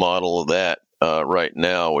II model of that right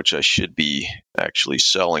now, which I should be actually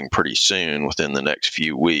selling pretty soon within the next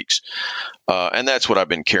few weeks. And that's what I've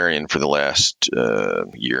been carrying for the last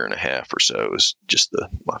year and a half or so, is just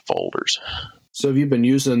my folders. So have you been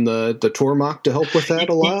using the Tormach to help with that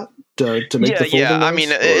a lot? To make the folding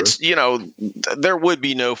knives? It's, there would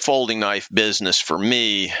be no folding knife business for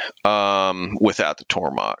me without the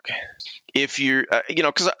Tormach. If you're,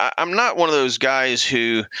 because I'm not one of those guys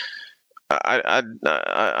who, I'm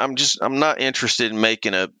not interested in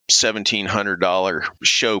making a $1,700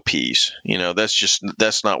 showpiece.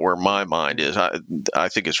 That's not where my mind is. I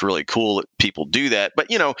think it's really cool that people do that. But,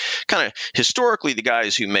 kind of historically, the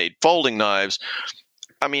guys who made folding knives,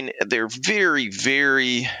 they're very,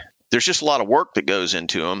 very, there's just a lot of work that goes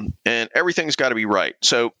into them, and everything's got to be right.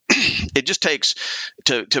 So it just takes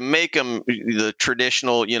to make them the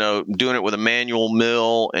traditional, doing it with a manual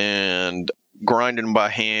mill and grinding them by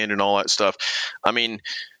hand and all that stuff.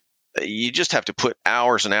 You just have to put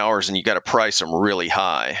hours and hours, and you got to price them really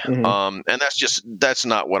high. Mm-hmm. And that's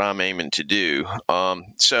not what I'm aiming to do.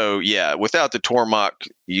 So yeah, without the Tormach,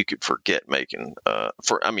 you could forget making,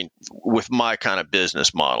 with my kind of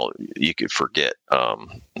business model, you could forget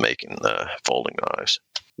making folding knives.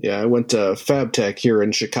 Yeah, I went to FabTech here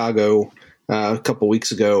in Chicago a couple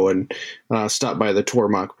weeks ago and stopped by the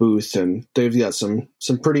Tormach booth, and they've got some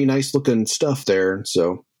pretty nice looking stuff there.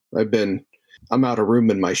 So I'm out of room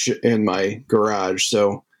in my garage.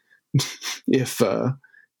 So if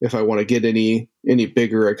I want to get any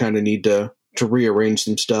bigger, I kind of need to rearrange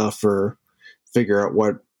some stuff or figure out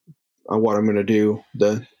what I'm going to do.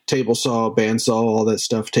 The table saw, bandsaw, all that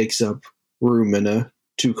stuff takes up room in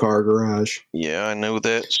 2-car garage. Yeah, I know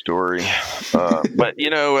that story. But,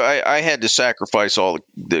 I had to sacrifice all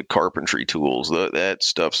the carpentry tools. That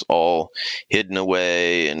stuff's all hidden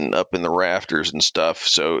away and up in the rafters and stuff.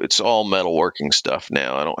 So it's all metalworking stuff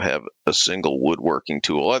now. I don't have a single woodworking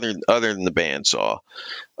tool other than the bandsaw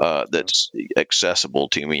that's accessible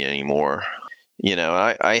to me anymore.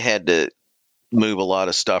 I had to move a lot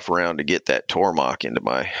of stuff around to get that Tormach into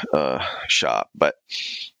my shop, but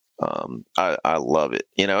I love it.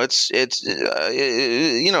 It's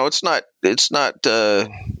not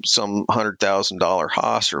some $100,000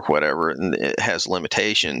 Haas or whatever, and it has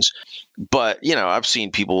limitations. But I've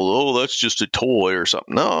seen people, that's just a toy or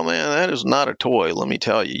something. No, man, that is not a toy. Let me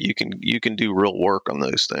tell you, you can do real work on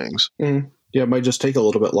those things. Mm. Yeah, it might just take a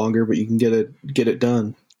little bit longer, but you can get it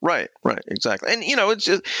done. Right, exactly. And it's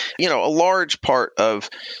just a large part of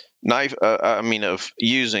of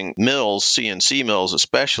using mills, CNC mills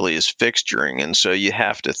especially, is fixturing, and so you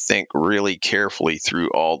have to think really carefully through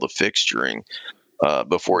all the fixturing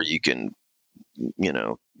before you can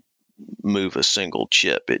move a single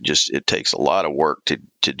chip. It takes a lot of work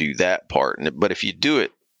to do that part, but if you do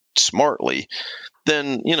it smartly,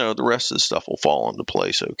 then the rest of the stuff will fall into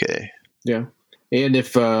place okay. Yeah, and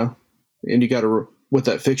if and you got to with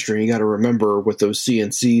that fixturing, you got to remember with those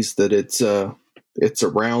CNCs that it's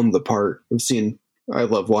around the part. I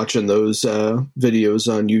love watching those videos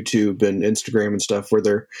on YouTube and Instagram and stuff where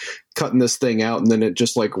they're cutting this thing out and then it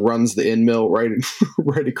just like runs the end mill right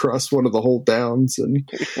across one of the hold downs. And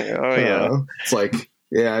it's like,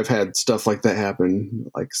 yeah, I've had stuff like that happen.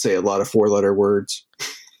 Like say a lot of 4-letter words.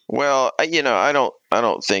 Well, I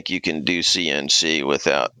don't think you can do CNC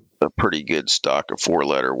without a pretty good stock of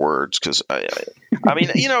 4-letter words, because I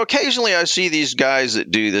mean, occasionally I see these guys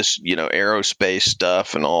that do this, aerospace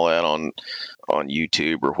stuff and all that on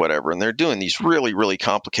YouTube or whatever, and they're doing these really, really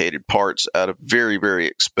complicated parts out of very, very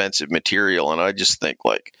expensive material, and I just think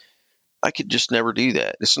like I could just never do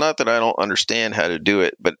that. It's not that I don't understand how to do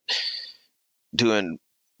it, but doing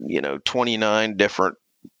 29 different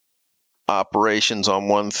operations on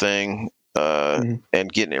one thing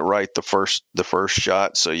and getting it right the first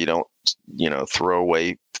shot, so you don't throw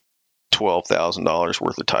away $12,000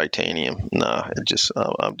 worth of titanium. Nah, I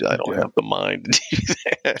don't have the mind to do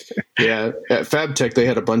that. Yeah, at FabTech they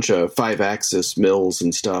had a bunch of 5-axis mills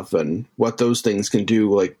and stuff, and what those things can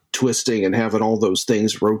do, like twisting and having all those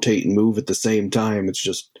things rotate and move at the same time.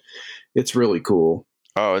 It's really cool.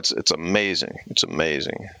 Oh, it's amazing. It's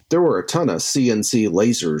amazing. There were a ton of CNC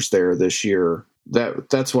lasers there this year.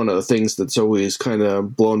 That's one of the things that's always kind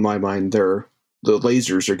of blown my mind. The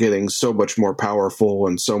lasers are getting so much more powerful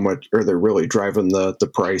and they're really driving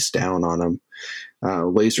the price down on them.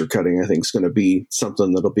 Laser cutting, I think, is going to be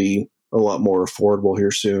something that'll be a lot more affordable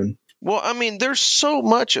here soon. Well, I mean, there's so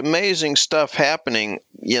much amazing stuff happening,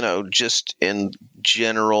 just in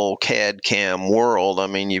general CAD CAM world. I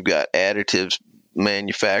mean, you've got additives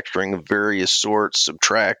manufacturing of various sorts,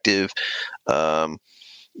 subtractive,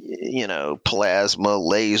 plasma,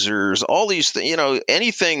 lasers, all these things,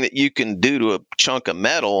 anything that you can do to a chunk of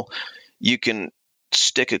metal, you can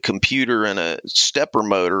stick a computer and a stepper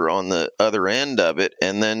motor on the other end of it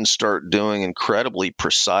and then start doing incredibly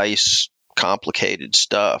precise, complicated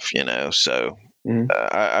stuff, So,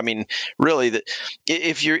 I mean, really,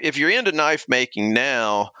 if you're into knife making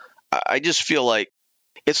now, I just feel like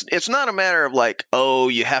it's not a matter of like, oh,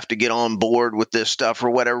 you have to get on board with this stuff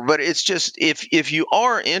or whatever, but it's just if you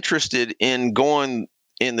are interested in going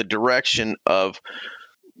in the direction of,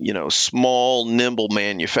 small, nimble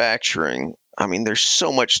manufacturing, I mean, there's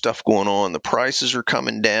so much stuff going on. The prices are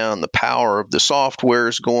coming down. The power of the software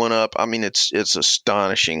is going up. I mean, it's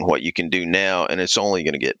astonishing what you can do now, and it's only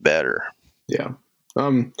going to get better. Yeah.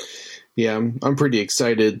 Yeah, I'm pretty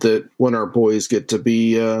excited that when our boys get to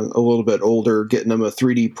be a little bit older, getting them a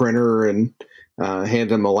 3D printer and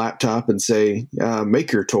hand them a laptop and say,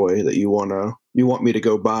 make your toy that you want me to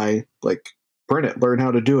go buy, like print it, learn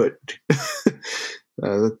how to do it.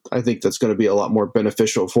 I think that's going to be a lot more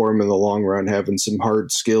beneficial for them in the long run, having some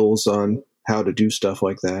hard skills on how to do stuff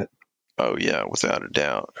like that. Oh, yeah, without a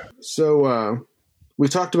doubt. So, we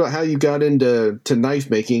talked about how you got into knife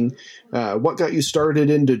making. What got you started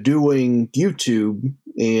into doing YouTube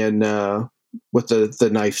and with the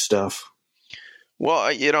knife stuff? Well,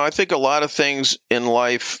 I think a lot of things in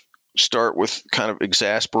life start with kind of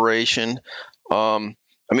exasperation. I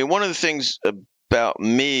mean, one of the things about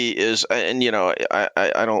me is, and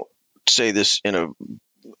I don't say this in a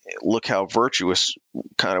look how virtuous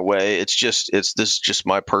kind of way. It's just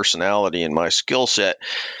my personality and my skill set.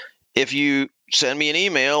 If you send me an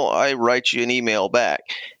email, I write you an email back.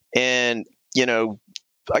 And,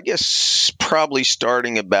 I guess probably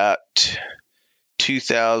starting about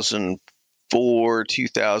 2004,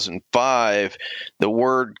 2005, the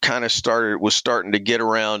word kind of was starting to get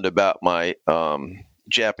around about my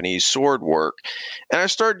Japanese sword work. And I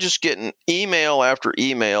started just getting email after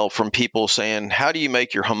email from people saying, how do you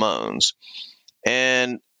make your hamones?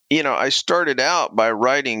 And, I started out by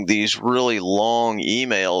writing these really long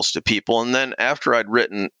emails to people. And then after I'd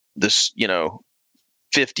written this,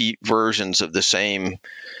 50 versions of the same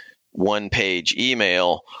one-page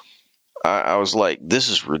email, I was like, this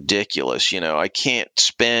is ridiculous. I can't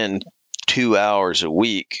spend 2 hours a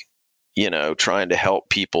week, trying to help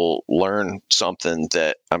people learn something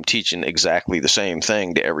that I'm teaching exactly the same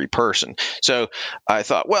thing to every person. So I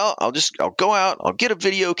thought, well, I'll go out, I'll get a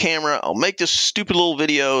video camera, I'll make this stupid little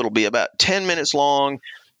video. It'll be about 10 minutes long.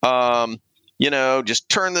 Just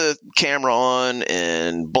turn the camera on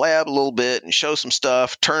and blab a little bit and show some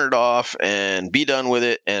stuff, turn it off and be done with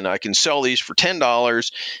it. And I can sell these for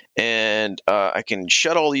 $10 and I can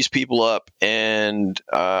shut all these people up and,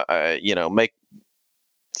 make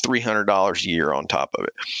 $300 a year on top of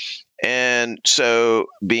it. And so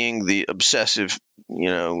being the obsessive,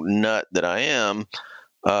 nut that I am,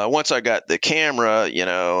 once I got the camera,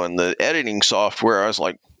 and the editing software, I was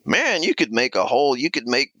like, man, you could make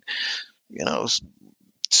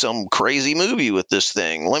some crazy movie with this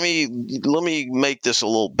thing. Let me make this a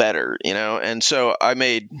little better, And so I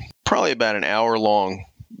made probably about an hour long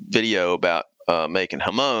video about making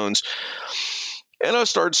hamones. And I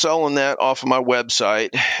started selling that off of my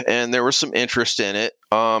website, and there was some interest in it.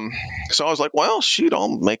 So I was like, well, shoot,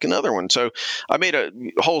 I'll make another one. So I made a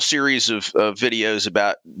whole series of videos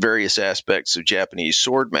about various aspects of Japanese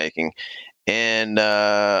sword making. And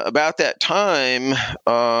about that time,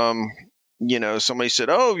 somebody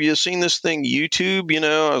said, oh, you seen this thing, YouTube?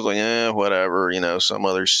 I was like, whatever, some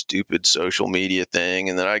other stupid social media thing.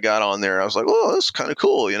 And then I got on there. I was like, oh, that's kind of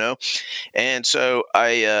cool, And so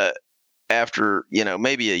I after,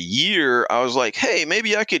 maybe a year, I was like, hey,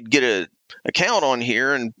 maybe I could get a account on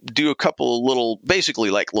here and do a couple of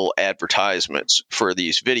basically like little advertisements for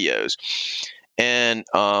these videos. And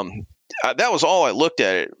that was all I looked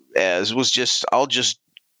at it as, was just, I'll just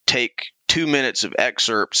take 2 minutes of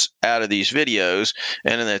excerpts out of these videos.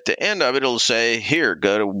 And then at the end of it, it'll say, here,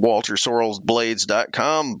 go to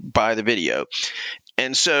waltersorrellsblades.com, buy the video.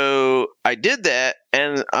 And so I did that,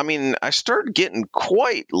 and I started getting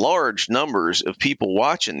quite large numbers of people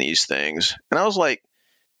watching these things. And I was like,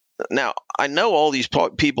 now I know all these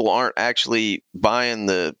people aren't actually buying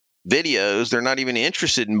the videos. They're not even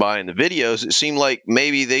interested in buying the videos. It seemed like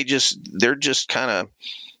maybe they're just kind of,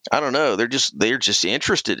 I don't know, they're just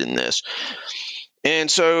interested in this. And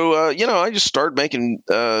so, I just started making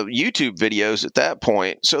YouTube videos at that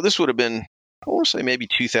point. So this would have been, I want to say maybe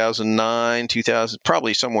 2009, 2000,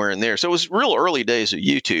 probably somewhere in there. So it was real early days of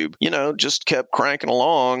YouTube, just kept cranking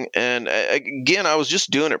along. And again, I was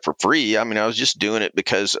just doing it for free. I was just doing it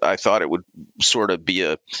because I thought it would sort of be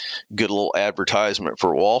a good little advertisement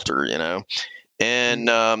for Walter, And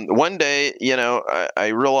one day, I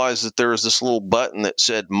realized that there was this little button that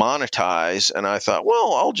said monetize. And I thought,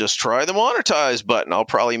 well, I'll just try the monetize button. I'll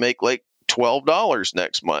probably make like $12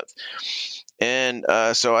 next month. And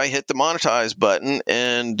so I hit the monetize button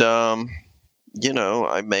and, I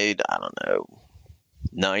made, I don't know,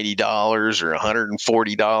 $90 or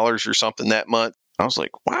 $140 or something that month. I was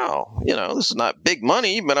like, wow, this is not big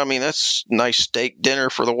money, but that's nice steak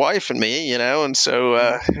dinner for the wife and me, and so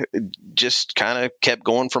it just kind of kept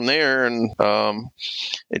going from there, and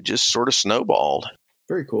it just sort of snowballed.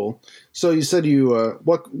 Very cool. So you said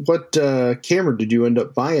what camera did you end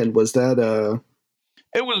up buying? Was that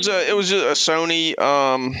It was a Sony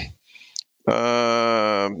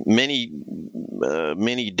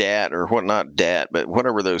mini DAT, or what, not DAT, but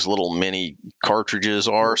whatever those little mini cartridges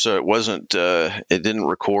are. So it wasn't, it didn't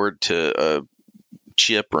record to a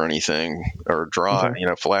chip or anything, or drive,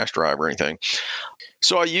 flash drive or anything.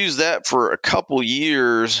 So I used that for a couple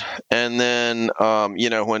years, and then,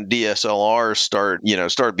 when DSLRs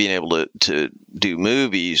started being able to do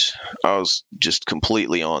movies, I was just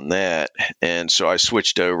completely on that, and so I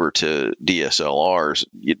switched over to DSLRs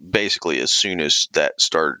basically as soon as that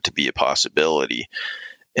started to be a possibility,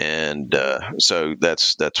 and so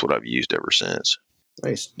that's what I've used ever since.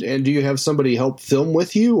 Nice. And do you have somebody help film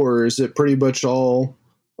with you, or is it pretty much all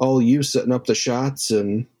you setting up the shots?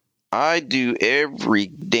 And I do every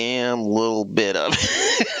damn little bit of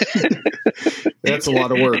it. That's a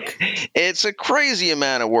lot of work. It's a crazy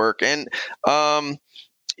amount of work. And,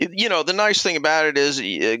 the nice thing about it is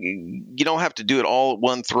you don't have to do it all at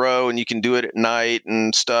one throw, and you can do it at night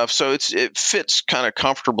and stuff. So it fits kind of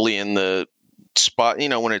comfortably in the spot,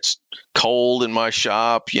 when it's cold in my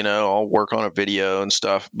shop, I'll work on a video and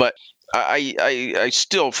stuff. But I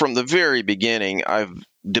still, from the very beginning, I've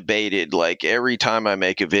debated, like, every time I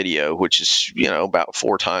make a video, which is, about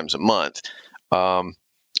 4 times a month,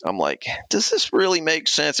 I'm like, does this really make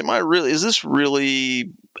sense? Is this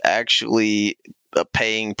really actually a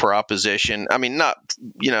paying proposition? I mean, not,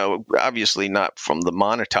 obviously not from the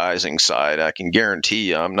monetizing side. I can guarantee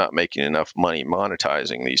you I'm not making enough money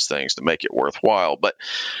monetizing these things to make it worthwhile. But,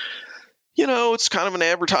 it's kind of an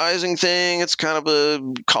advertising thing. It's kind of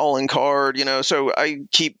a calling card, so I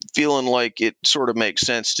keep feeling like it sort of makes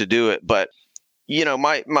sense to do it. But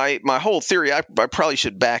my whole theory, I probably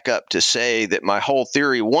should back up to say that my whole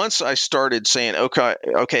theory, once I started saying,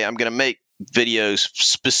 okay, I'm going to make videos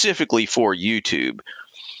specifically for YouTube,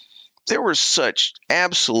 there was such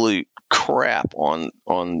absolute crap on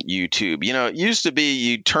YouTube. It used to be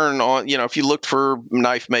you turn on, if you looked for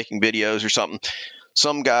knife making videos or something,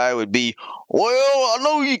 some guy would be, well, I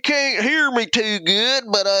know you can't hear me too good,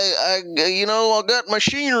 but I got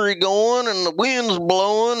machinery going and the wind's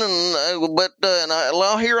blowing,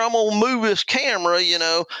 and here I'm gonna move this camera,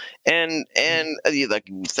 and the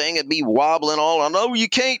thing would be wobbling all. I know you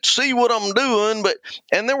can't see what I'm doing,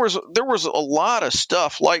 and there was a lot of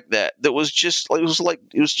stuff like that was just,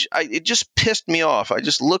 it just pissed me off. I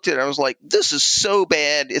just looked at it, I was like, this is so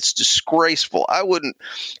bad, it's disgraceful. I wouldn't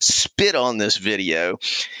spit on this video.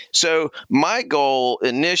 So my goal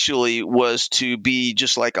initially was to be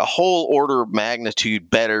just like a whole order of magnitude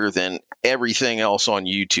better than everything else on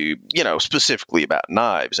YouTube, specifically about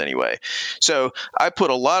knives anyway. So I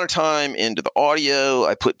put a lot of time into the audio.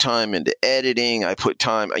 I put time into editing. I put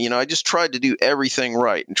time, I just tried to do everything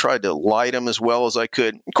right and tried to light them as well as I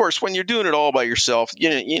could. Of course, when you're doing it all by yourself,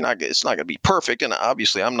 it's not going to be perfect. And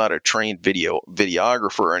obviously I'm not a trained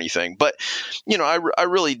videographer or anything, but I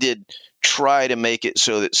really did try to make it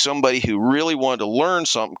so that somebody who really wanted to learn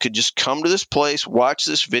something could just come to this place, watch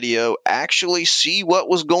this video, actually see what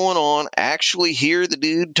was going on, actually hear the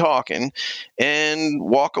dude talking, and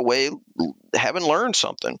walk away having learned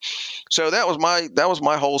something. So that was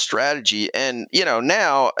my whole strategy. And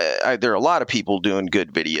now there are a lot of people doing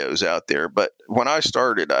good videos out there, but when I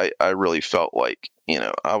started, I really felt like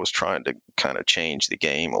I was trying to kind of change the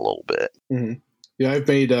game a little bit. Mm-hmm. Yeah, I've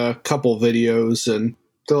made a couple videos, and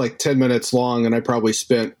they're like 10 minutes long, and I probably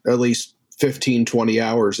spent at least 15, 20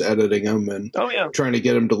 hours editing them and trying to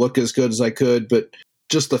get them to look as good as I could. But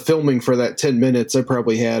just the filming for that 10 minutes, I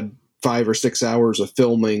probably had 5 or 6 hours of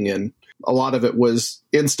filming, and a lot of it was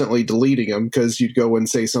instantly deleting them because you'd go and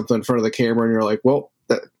say something in front of the camera and you're like, well,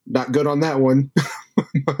 not good on that one.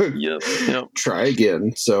 Yep. Try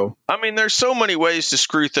again. So, I mean, there's so many ways to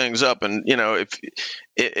screw things up. And,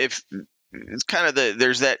 if it's kind of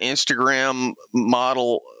there's that Instagram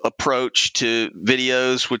model approach to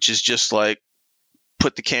videos, which is just like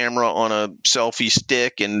put the camera on a selfie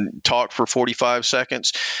stick and talk for 45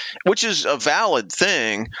 seconds, which is a valid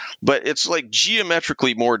thing, but it's like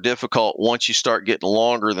geometrically more difficult once you start getting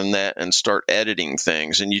longer than that and start editing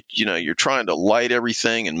things. And you're trying to light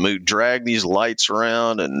everything and drag these lights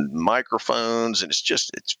around and microphones, and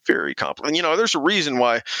it's very complicated. There's a reason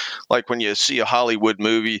why, like when you see a Hollywood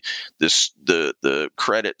movie, the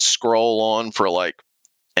credits scroll on for like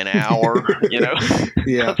an hour,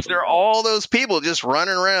 Yeah. There are all those people just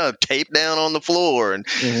running around, taped down on the floor and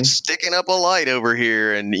sticking up a light over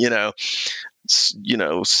here and,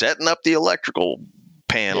 setting up the electrical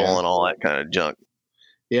panel and all that kind of junk.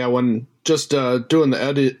 Yeah. When just doing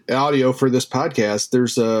the audio for this podcast,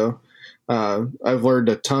 there's I've learned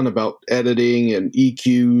a ton about editing and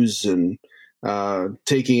EQs and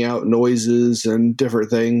taking out noises and different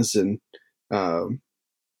things. And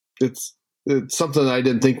it's something that I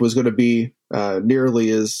didn't think was going to be nearly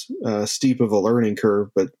as steep of a learning curve,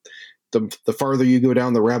 but the farther you go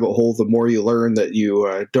down the rabbit hole, the more you learn that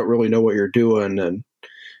you don't really know what you're doing, and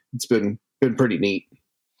it's been pretty neat.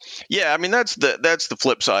 Yeah, I mean that's the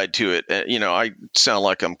flip side to it. I sound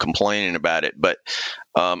like I'm complaining about it, but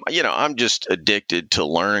I'm just addicted to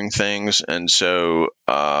learning things, and so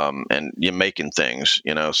and you're making things.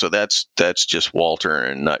 So that's just Walter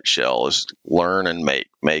in a nutshell: is learn and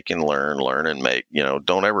make and learn and make.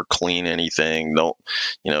 Don't ever clean anything. Don't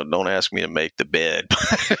ask me to make the bed.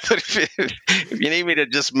 But if you need me to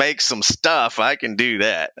just make some stuff, I can do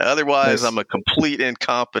that. Otherwise, I'm a complete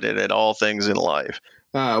incompetent at all things in life.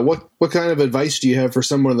 What kind of advice do you have for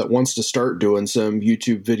someone that wants to start doing some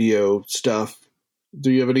YouTube video stuff?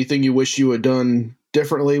 Do you have anything you wish you had done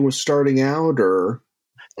differently with starting out, or?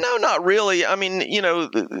 No, not really. I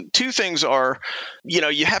mean, two things are,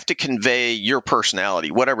 you have to convey your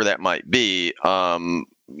personality, whatever that might be.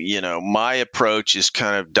 my approach is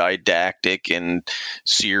kind of didactic and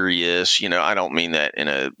serious. I don't mean that in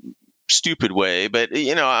a stupid way, but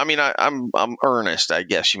I'm earnest, I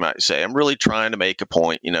guess you might say. I'm really trying to make a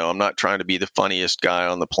point. I'm not trying to be the funniest guy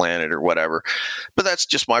on the planet or whatever, but that's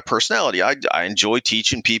just my personality. I enjoy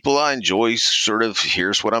teaching people. I enjoy sort of,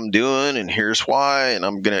 here's what I'm doing and here's why, and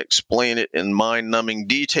I'm going to explain it in mind-numbing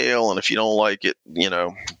detail. And if you don't like it,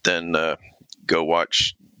 then go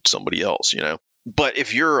watch somebody else. But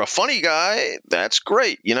if you're a funny guy, that's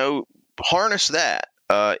great. Harness that.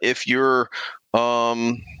 If you're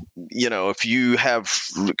if you have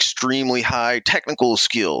extremely high technical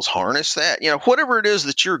skills, harness that. Whatever it is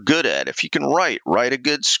that you're good at. If you can write a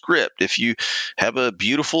good script. If you have a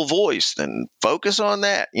beautiful voice, then focus on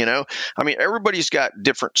that. Everybody's got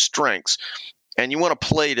different strengths, and you want to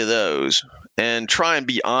play to those and try and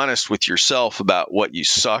be honest with yourself about what you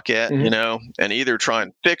suck at, and either try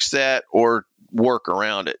and fix that or work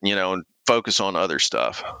around it, and focus on other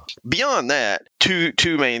stuff. Beyond that,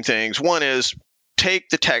 two main things. One is take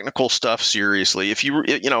the technical stuff seriously. If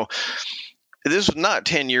this was not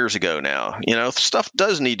 10 years ago now, stuff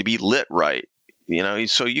does need to be lit right.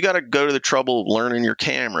 So you got to go to the trouble of learning your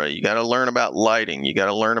camera. You got to learn about lighting. You got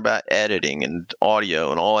to learn about editing and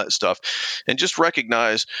audio and all that stuff, and just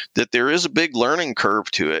recognize that there is a big learning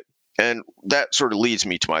curve to it. And that sort of leads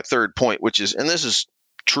me to my third point, which is, and this is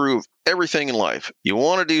true of everything in life. You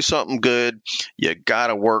want to do something good, you got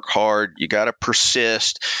to work hard, you got to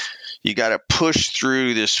persist, you got to push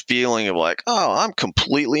through this feeling of like, oh, I'm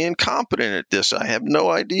completely incompetent at this, I have no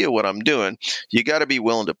idea what I'm doing. You got to be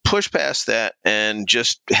willing to push past that and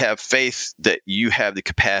just have faith that you have the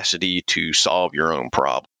capacity to solve your own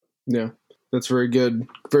problem. Yeah, that's very good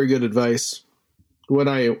advice. One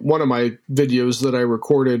of my videos that I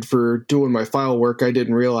recorded for doing my file work, I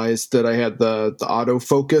didn't realize that I had the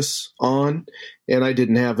autofocus on, and I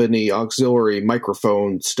didn't have any auxiliary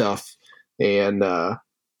microphone stuff. And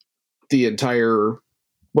the entire,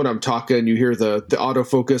 when I'm talking, you hear the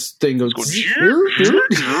autofocus thing goes.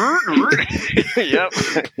 Yep.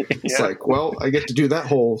 It's like, well, I get to do that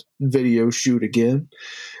whole video shoot again.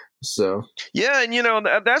 So yeah, and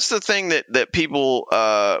that's the thing that people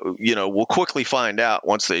will quickly find out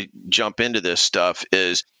once they jump into this stuff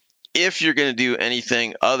is, if you're going to do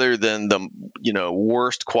anything other than the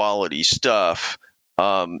worst quality stuff,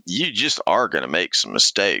 you just are going to make some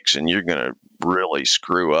mistakes, and you're going to really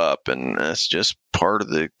screw up, and that's just part of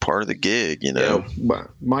the gig. Yeah,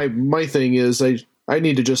 my thing is I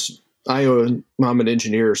need to just. I'm an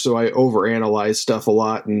engineer, so I overanalyze stuff a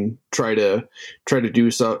lot and try to do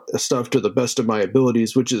stuff to the best of my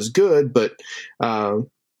abilities, which is good. But for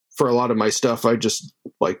a lot of my stuff, I just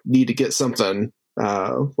need to get something.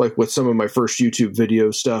 Like with some of my first YouTube video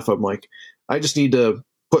stuff, I'm like, I just need to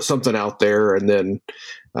put something out there. And then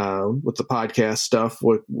with the podcast stuff,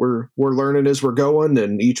 we're learning as we're going,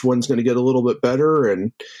 and each one's going to get a little bit better,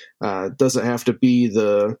 and it doesn't have to be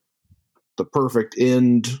the perfect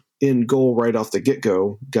end goal right off the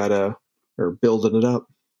get-go. Or building it up.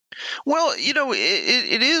 Well,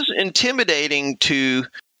 it is intimidating to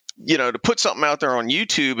put something out there on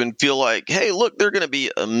YouTube and feel like, hey, look, there are going to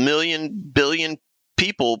be 1 billion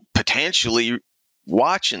people potentially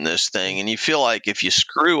watching this thing, and you feel like if you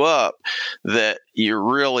screw up that you're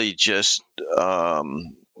really just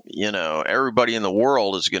everybody in the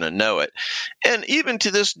world is going to know it. And even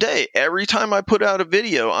to this day, every time I put out a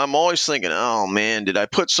video, I'm always thinking, oh man, did I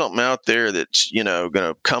put something out there that's, going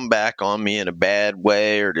to come back on me in a bad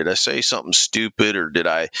way? Or did I say something stupid? Or did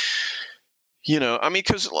I,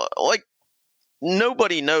 because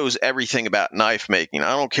nobody knows everything about knife making.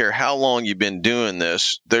 I don't care how long you've been doing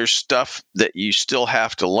this. There's stuff that you still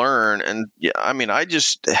have to learn. And I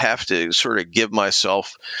just have to sort of give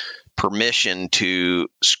myself permission to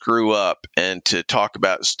screw up and to talk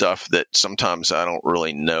about stuff that sometimes I don't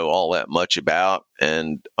really know all that much about.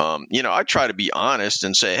 And, I try to be honest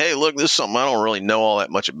and say, hey, look, this is something I don't really know all that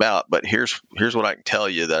much about, but here's what I can tell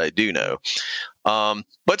you that I do know.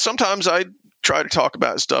 But sometimes I try to talk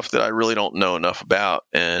about stuff that I really don't know enough about.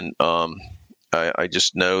 And, I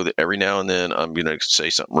just know that every now and then I'm going to say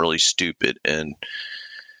something really stupid, and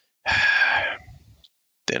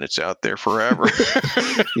then it's out there forever.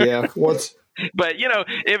 Yeah. But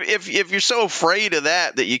if you're so afraid of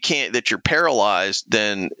that you're paralyzed,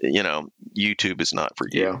 then YouTube is not for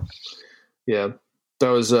you. Yeah. That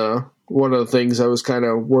was one of the things I was kind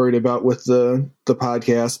of worried about with the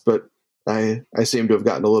podcast, but I seem to have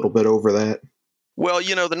gotten a little bit over that. Well,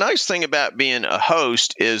 the nice thing about being a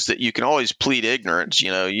host is that you can always plead ignorance.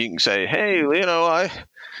 You can say, hey,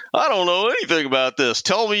 I don't know anything about this.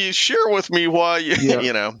 Tell me, share with me why you,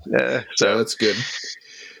 So that's good.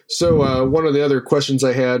 So one of the other questions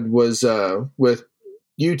I had was with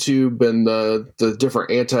YouTube and the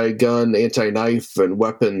different anti-gun, anti-knife, and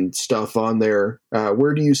weapon stuff on there.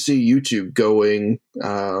 Where do you see YouTube going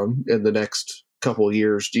in the next couple of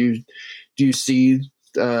years? Do you see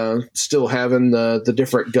still having the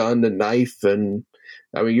different gun and knife? And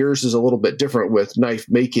I mean, yours is a little bit different with knife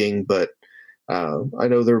making, but I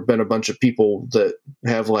know there have been a bunch of people that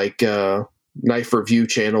have like knife review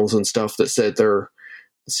channels and stuff that said it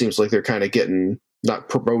seems like they're kind of getting not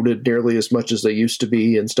promoted nearly as much as they used to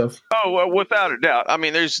be and stuff. Oh, well, without a doubt. I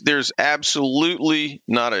mean, there's absolutely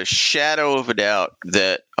not a shadow of a doubt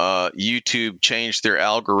that YouTube changed their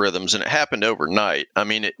algorithms, and it happened overnight. I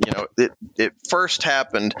mean, it first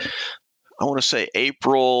happened, I want to say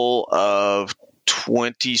April of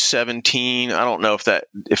 2017. I don't know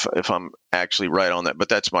if I'm actually right on that, but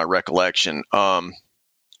that's my recollection.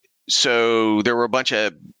 So there were a bunch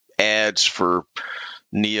of ads for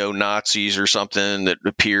neo-Nazis or something that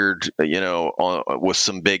appeared, with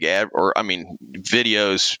some big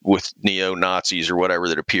videos with neo-Nazis or whatever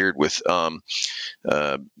that appeared with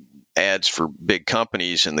ads for big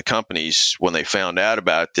companies. And the companies, when they found out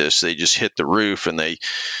about this, they just hit the roof and they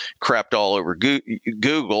crapped all over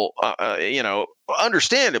Google,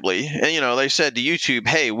 understandably. And, they said to YouTube,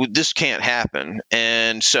 hey, this can't happen.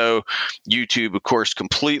 And so YouTube, of course,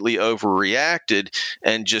 completely overreacted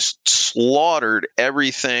and just slaughtered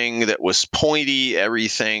everything that was pointy,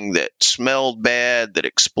 everything that smelled bad, that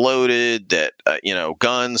exploded, that,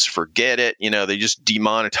 guns, forget it. They just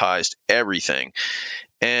demonetized everything.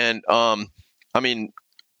 And,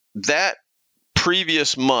 that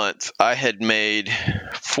previous month I had made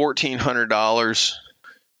 $1,400,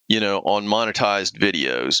 on monetized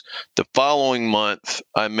videos. The following month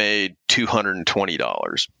I made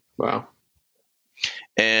 $220. Wow.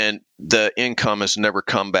 And the income has never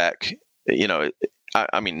come back,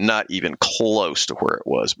 not even close to where it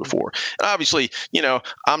was before. And obviously,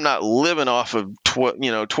 I'm not living off of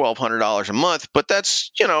 $1,200 a month, but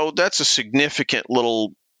that's a significant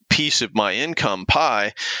little piece of my income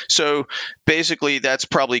pie. So basically, that's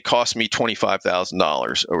probably cost me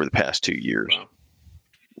 $25,000 over the past 2 years. Wow.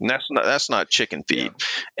 And that's not chicken feed.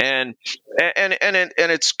 Yeah. And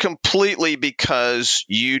it's completely because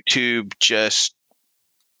YouTube just,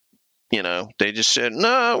 they just said,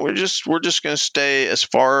 no, we're just going to stay as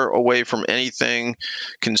far away from anything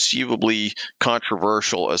conceivably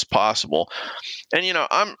controversial as possible. And,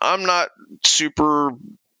 I'm not super,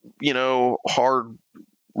 hard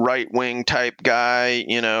right-wing type guy.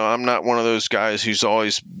 I'm not one of those guys who's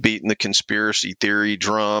always beating the conspiracy theory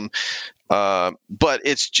drum. But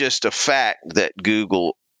it's just a fact that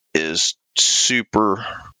Google is super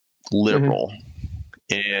liberal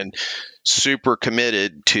and super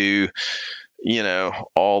committed to,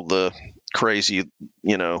 all the crazy,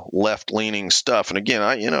 left-leaning stuff. And again,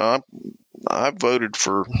 I voted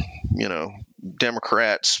for,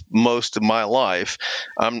 Democrats most of my life.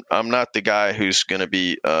 I'm not the guy who's going to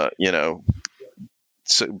be,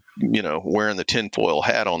 wearing the tinfoil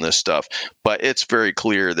hat on this stuff, but it's very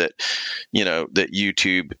clear that, that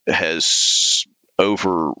YouTube has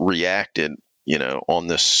overreacted,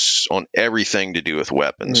 on everything to do with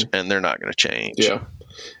weapons, and they're not going to change. Yeah.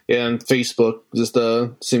 And Facebook just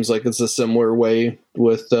seems like it's a similar way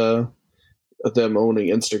with them owning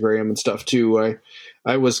Instagram and stuff too.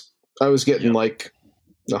 I was getting like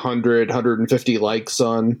 100, 150 likes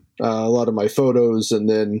on a lot of my photos, and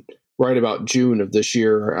then right about June of this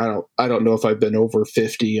year, I don't know if I've been over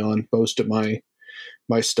 50 on most of my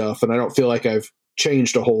stuff, and I don't feel like I've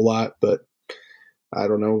changed a whole lot, but I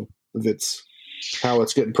don't know if it's how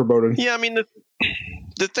it's getting promoted. Yeah, I mean,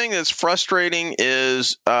 the thing that's frustrating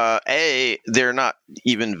is, they're not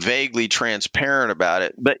even vaguely transparent about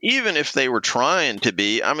it. But even if they were trying to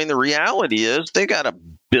be, I mean, the reality is they got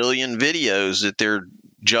 1 billion videos that they're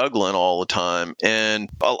juggling all the time. And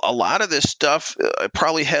a lot of this stuff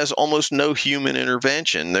probably has almost no human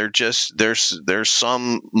intervention. There's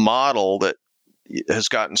some model that has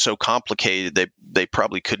gotten so complicated they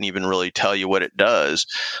probably couldn't even really tell you what it does.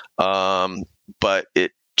 But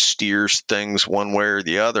it steers things one way or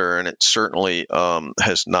the other, and it certainly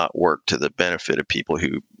has not worked to the benefit of people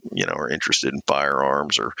who are interested in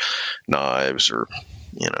firearms or knives or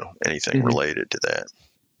anything related to that,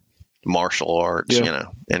 martial arts,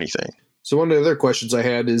 anything. So one of the other questions I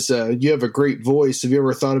had is, you have a great voice. Have you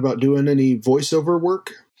ever thought about doing any voiceover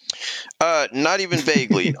work? Not even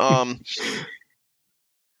vaguely.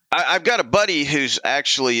 I've got a buddy who's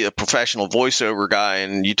actually a professional voiceover guy,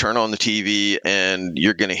 and you turn on the TV and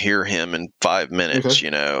you're going to hear him in 5 minutes,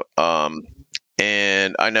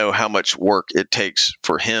 And I know how much work it takes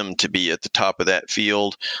for him to be at the top of that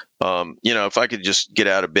field. If I could just get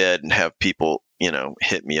out of bed and have people,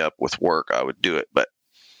 hit me up with work, I would do it. But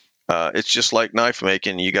it's just like knife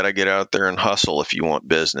making. You got to get out there and hustle if you want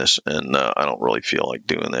business. And I don't really feel like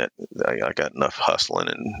doing that. I got enough hustling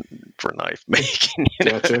for knife making.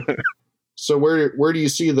 Gotcha. So where do you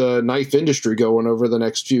see the knife industry going over the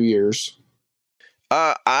next few years?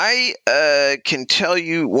 I can tell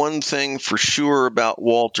you one thing for sure about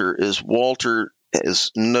Walter is Walter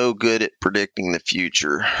is no good at predicting the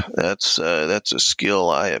future. That's a skill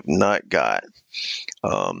I have not got.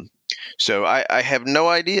 So I have no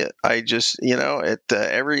idea. I just,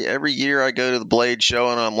 every year I go to the Blade Show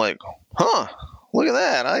and I'm like, look at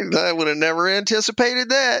that. I would have never anticipated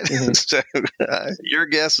that. Mm-hmm. So your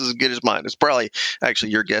guess is as good as mine.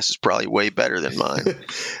 Your guess is probably way better than mine.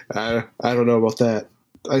 I don't know about that.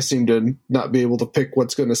 I seem to not be able to pick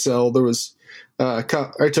what's going to sell. There was, I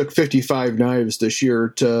took 55 knives this year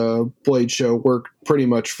to Blade Show, worked pretty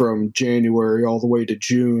much from January all the way to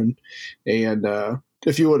June. And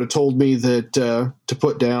if you would have told me that to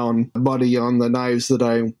put down money on the knives that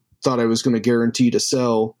I thought I was going to guarantee to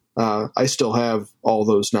sell, I still have all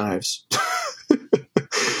those knives.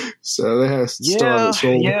 So they have still haven't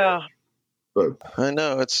sold. Yeah. But I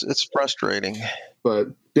know it's frustrating. But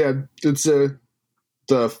yeah, it's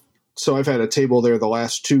so I've had a table there the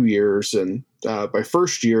last 2 years, and my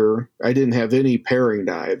first year I didn't have any paring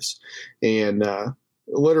knives, and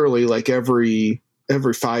literally like every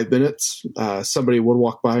 5 minutes, somebody would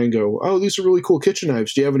walk by and go, "Oh, these are really cool kitchen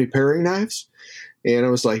knives. Do you have any paring knives?" And I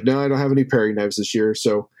was like, "No, I don't have any paring knives this year."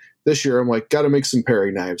 So this year I'm like, got to make some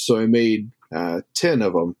paring knives. So I made 10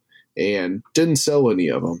 of them and didn't sell any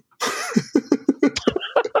of them.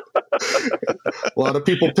 A lot of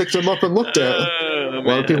people picked them up and looked at them. A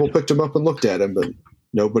lot of people picked them up and looked at them, but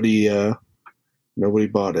nobody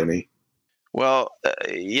bought any. Well,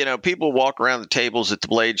 people walk around the tables at the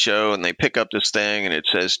Blade Show and they pick up this thing and it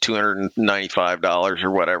says $295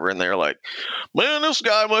 or whatever. And they're like, man, this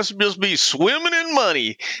guy must just be swimming in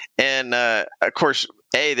money. And, of course,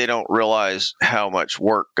 they don't realize how much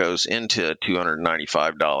work goes into a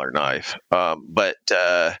 $295 knife. But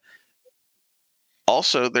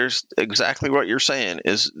also there's exactly what you're saying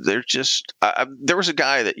is there's just, there was a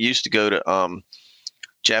guy that used to go to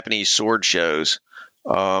Japanese sword shows.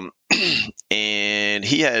 And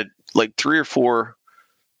he had like 3 or 4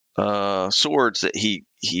 swords that he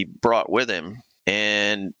brought with him,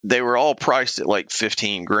 and they were all priced at like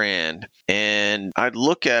 $15,000. And I'd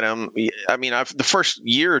look at him. I mean, the first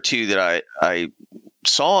year or two that I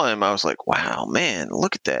saw him, I was like, wow, man,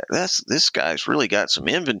 look at that. This guy's really got some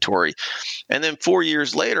inventory. And then 4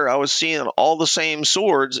 years later, I was seeing all the same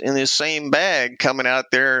swords in this same bag coming out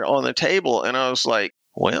there on the table, and I was like,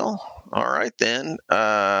 well, all right then.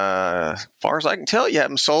 As far as I can tell, you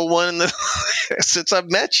haven't sold one since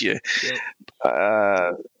I've met you. Yep.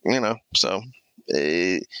 So,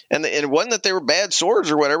 and it wasn't that they were bad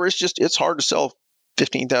swords or whatever. It's just it's hard to sell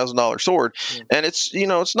 $15,000 sword, and it's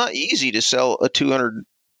it's not easy to sell a $200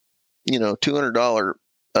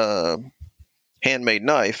 handmade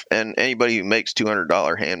knife. And anybody who makes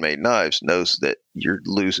 $200 handmade knives knows that you're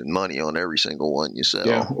losing money on every single one you sell.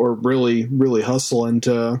 Yeah, or really, really hustling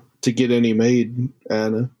to get any made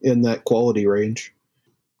in that quality range.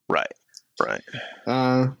 Right.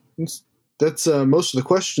 That's most of the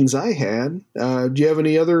questions I had. Do you have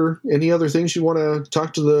any other things you want to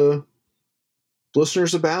talk to the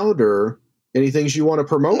listeners about, or any things you want to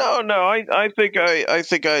promote? No. I think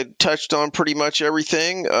I touched on pretty much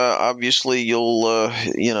everything. Obviously, you'll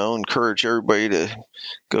encourage everybody to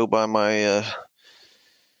go by my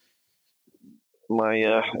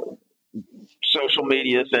social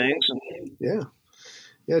media things. Yeah,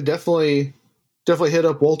 definitely hit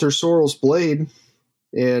up Walter Sorrells Blade,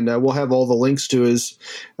 and we'll have all the links to his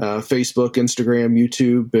Facebook, Instagram,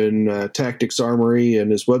 YouTube, and Tactics Armory,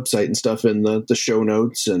 and his website and stuff in the show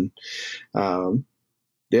notes. And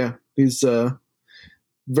he's a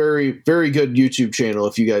very, very good YouTube channel.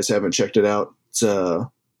 If you guys haven't checked it out,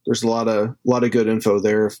 there's a lot of good info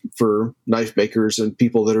there for knife makers and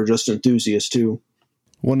people that are just enthusiasts too.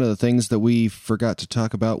 One of the things that we forgot to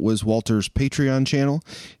talk about was Walter's Patreon channel.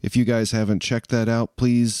 If you guys haven't checked that out,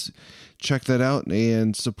 please check that out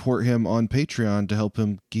and support him on Patreon to help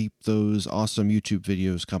him keep those awesome YouTube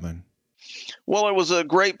videos coming. Well, it was a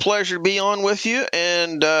great pleasure to be on with you,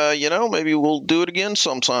 and maybe we'll do it again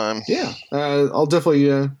sometime. Yeah, I'll definitely.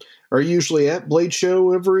 Are you usually at Blade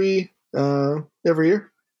Show every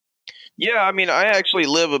year? Yeah, I mean, I actually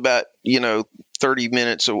live about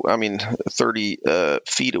 30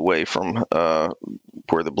 feet away from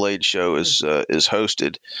where the Blade Show is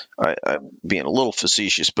hosted. I'm being a little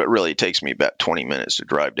facetious, but really it takes me about 20 minutes to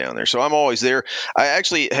drive down there. So I'm always there. I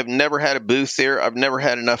actually have never had a booth there. I've never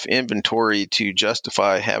had enough inventory to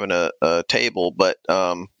justify having a table, but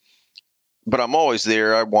I'm always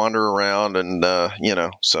there. I wander around, and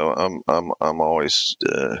so I'm always.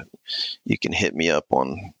 You can hit me up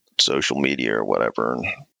on social media or whatever.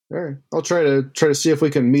 All right, I'll try to see if we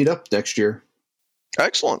can meet up next year.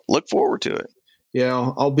 Excellent. Look forward to it.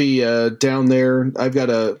 Yeah, I'll be down there. I've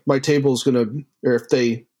got my table's gonna, or if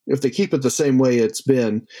they keep it the same way it's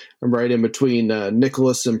been, I'm right in between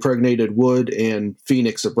Nicholas Impregnated Wood and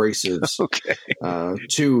Phoenix Abrasives. Okay.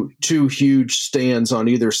 Two huge stands on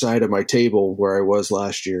either side of my table where I was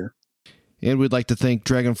last year. And we'd like to thank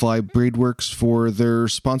Dragonfly Breedworks for their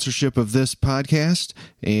sponsorship of this podcast,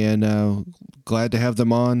 and glad to have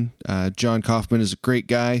them on. John Kaufman is a great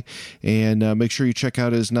guy, and make sure you check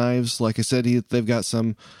out his knives. Like I said, they've got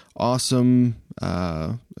some awesome,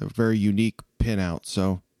 very unique pin-outs,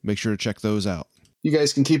 so make sure to check those out. You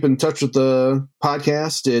guys can keep in touch with the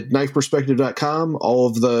podcast at knifeperspective.com. All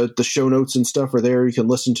of the show notes and stuff are there. You can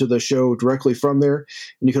listen to the show directly from there.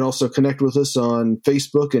 And you can also connect with us on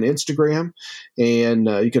Facebook and Instagram. And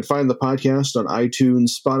you can find the podcast on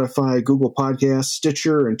iTunes, Spotify, Google Podcasts,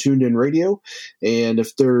 Stitcher, and TuneIn Radio. And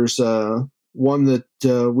if there's one that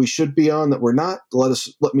we should be on that we're not,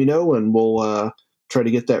 let me know, and we'll try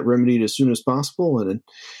to get that remedied as soon as possible. And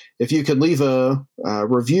if you could leave a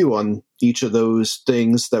review on each of those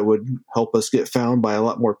things, that would help us get found by a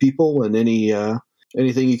lot more people. And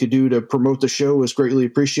anything you could do to promote the show is greatly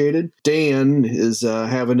appreciated. Dan is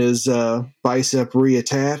having his bicep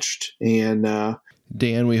reattached. And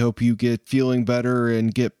Dan, we hope you get feeling better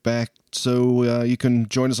and get back so you can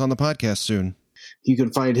join us on the podcast soon. You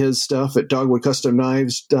can find his stuff at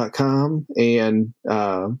dogwoodcustomknives.com and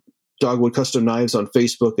Dogwood Custom Knives on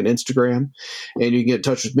Facebook and Instagram. And you can get in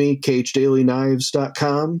touch with me,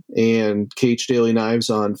 khdailyKnives.com and KH Knives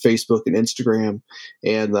on Facebook and Instagram.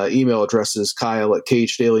 And the email address is Kyle at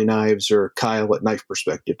khdailyKnives or Kyle at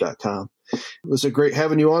knifeperspective.com. It was a great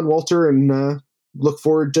having you on, Walter, and look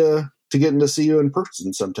forward to getting to see you in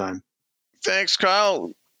person sometime. Thanks,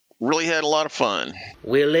 Kyle. Really had a lot of fun.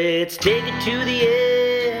 Well, let's take it to the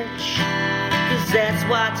edge, 'cause that's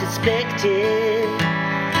what's expected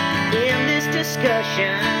in this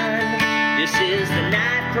discussion. This is the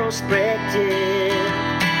Knife Perspective.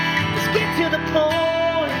 Let's get to the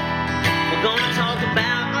point. We're gonna talk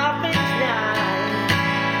about